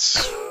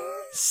U.S.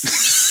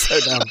 So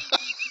dumb.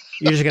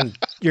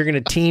 You're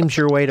gonna teams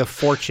your way to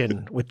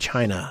fortune with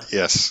China.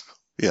 Yes.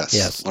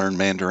 Learn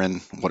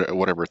Mandarin,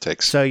 whatever it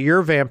takes. So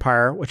you're a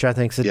vampire, which I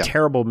think is a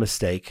terrible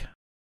mistake.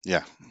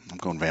 Yeah, I'm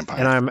going vampire.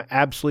 And I'm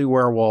absolutely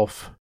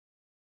werewolf.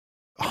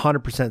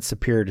 100%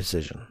 superior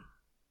decision.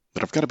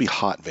 But I've got to be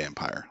hot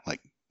vampire.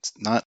 It's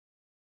not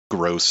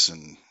gross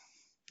and,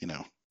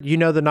 You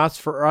know the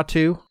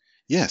Nosferatu?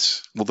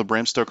 Yes. Well, the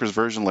Bram Stoker's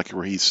version,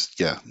 where he's,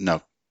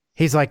 no.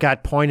 He's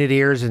got pointed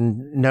ears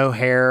and no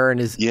hair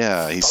and his...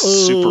 Yeah, he's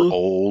super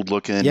old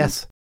looking.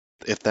 Yes.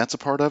 If that's a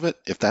part of it,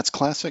 if that's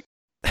classic,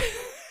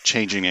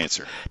 changing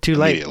answer. Too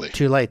late.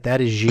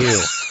 That is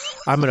you.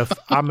 I'm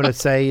gonna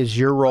say is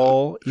your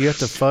role. You have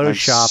to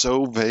Photoshop. I'm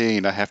so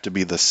vain. I have to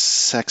be the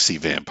sexy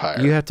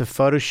vampire. You have to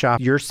Photoshop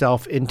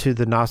yourself into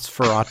the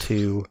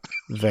Nosferatu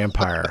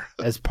vampire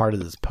as part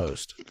of this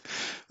post.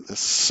 That's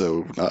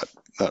so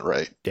not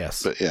right.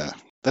 Yes, but yeah,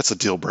 that's a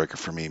deal breaker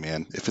for me,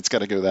 man. If it's got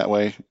to go that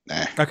way,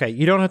 nah. Okay,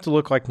 you don't have to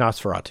look like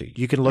Nosferatu.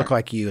 You can look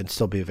like you and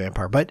still be a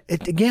vampire. But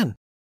again,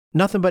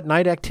 nothing but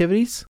night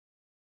activities,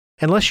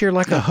 unless you're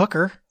a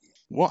hooker.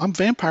 Well, I'm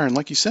vampiring,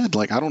 like you said.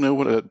 I don't know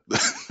what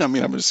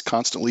I'm just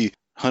constantly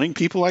hunting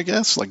people, I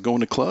guess.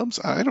 Going to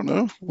clubs. I don't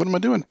know. What am I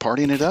doing?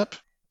 Partying it up?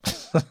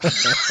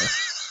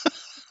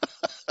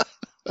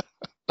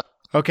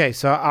 Okay,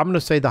 so I'm going to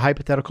say the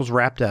hypothetical's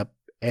wrapped up,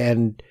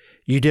 and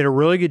you did a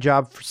really good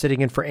job for sitting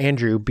in for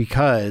Andrew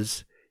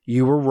because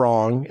you were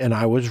wrong and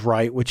I was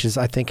right, which is,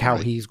 I think, how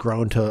he's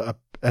grown to.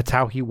 That's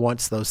how he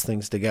wants those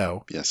things to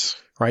go.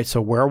 Yes. Right.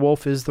 So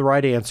werewolf is the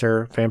right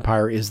answer.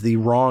 Vampire is the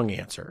wrong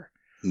answer.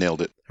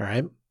 Nailed it. All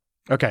right.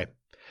 Okay.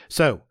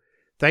 So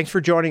thanks for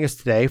joining us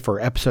today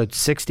for episode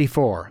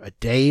 64, A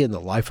Day in the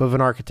Life of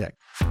an Architect.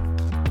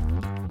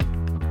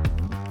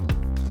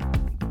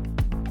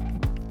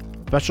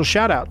 Special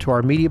shout out to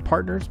our media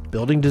partners,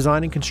 Building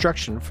Design and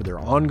Construction, for their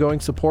ongoing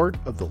support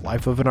of the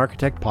Life of an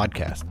Architect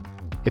podcast.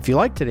 If you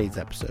liked today's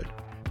episode,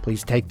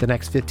 please take the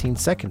next 15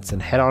 seconds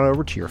and head on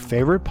over to your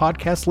favorite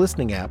podcast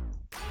listening app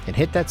and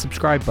hit that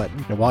subscribe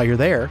button. And while you're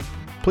there,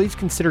 please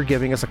consider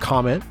giving us a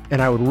comment, and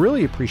I would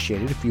really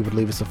appreciate it if you would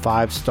leave us a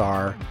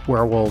 5-star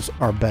Werewolves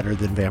Are Better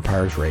Than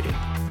Vampires rating.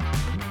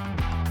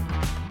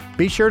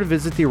 Be sure to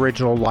visit the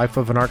original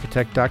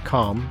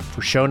lifeofanarchitect.com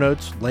for show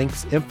notes,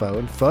 links, info,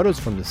 and photos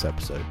from this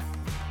episode.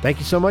 Thank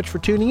you so much for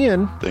tuning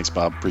in. Thanks,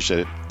 Bob.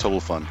 Appreciate it.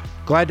 Total fun.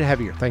 Glad to have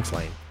you here. Thanks,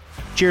 Lane.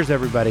 Cheers,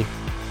 everybody.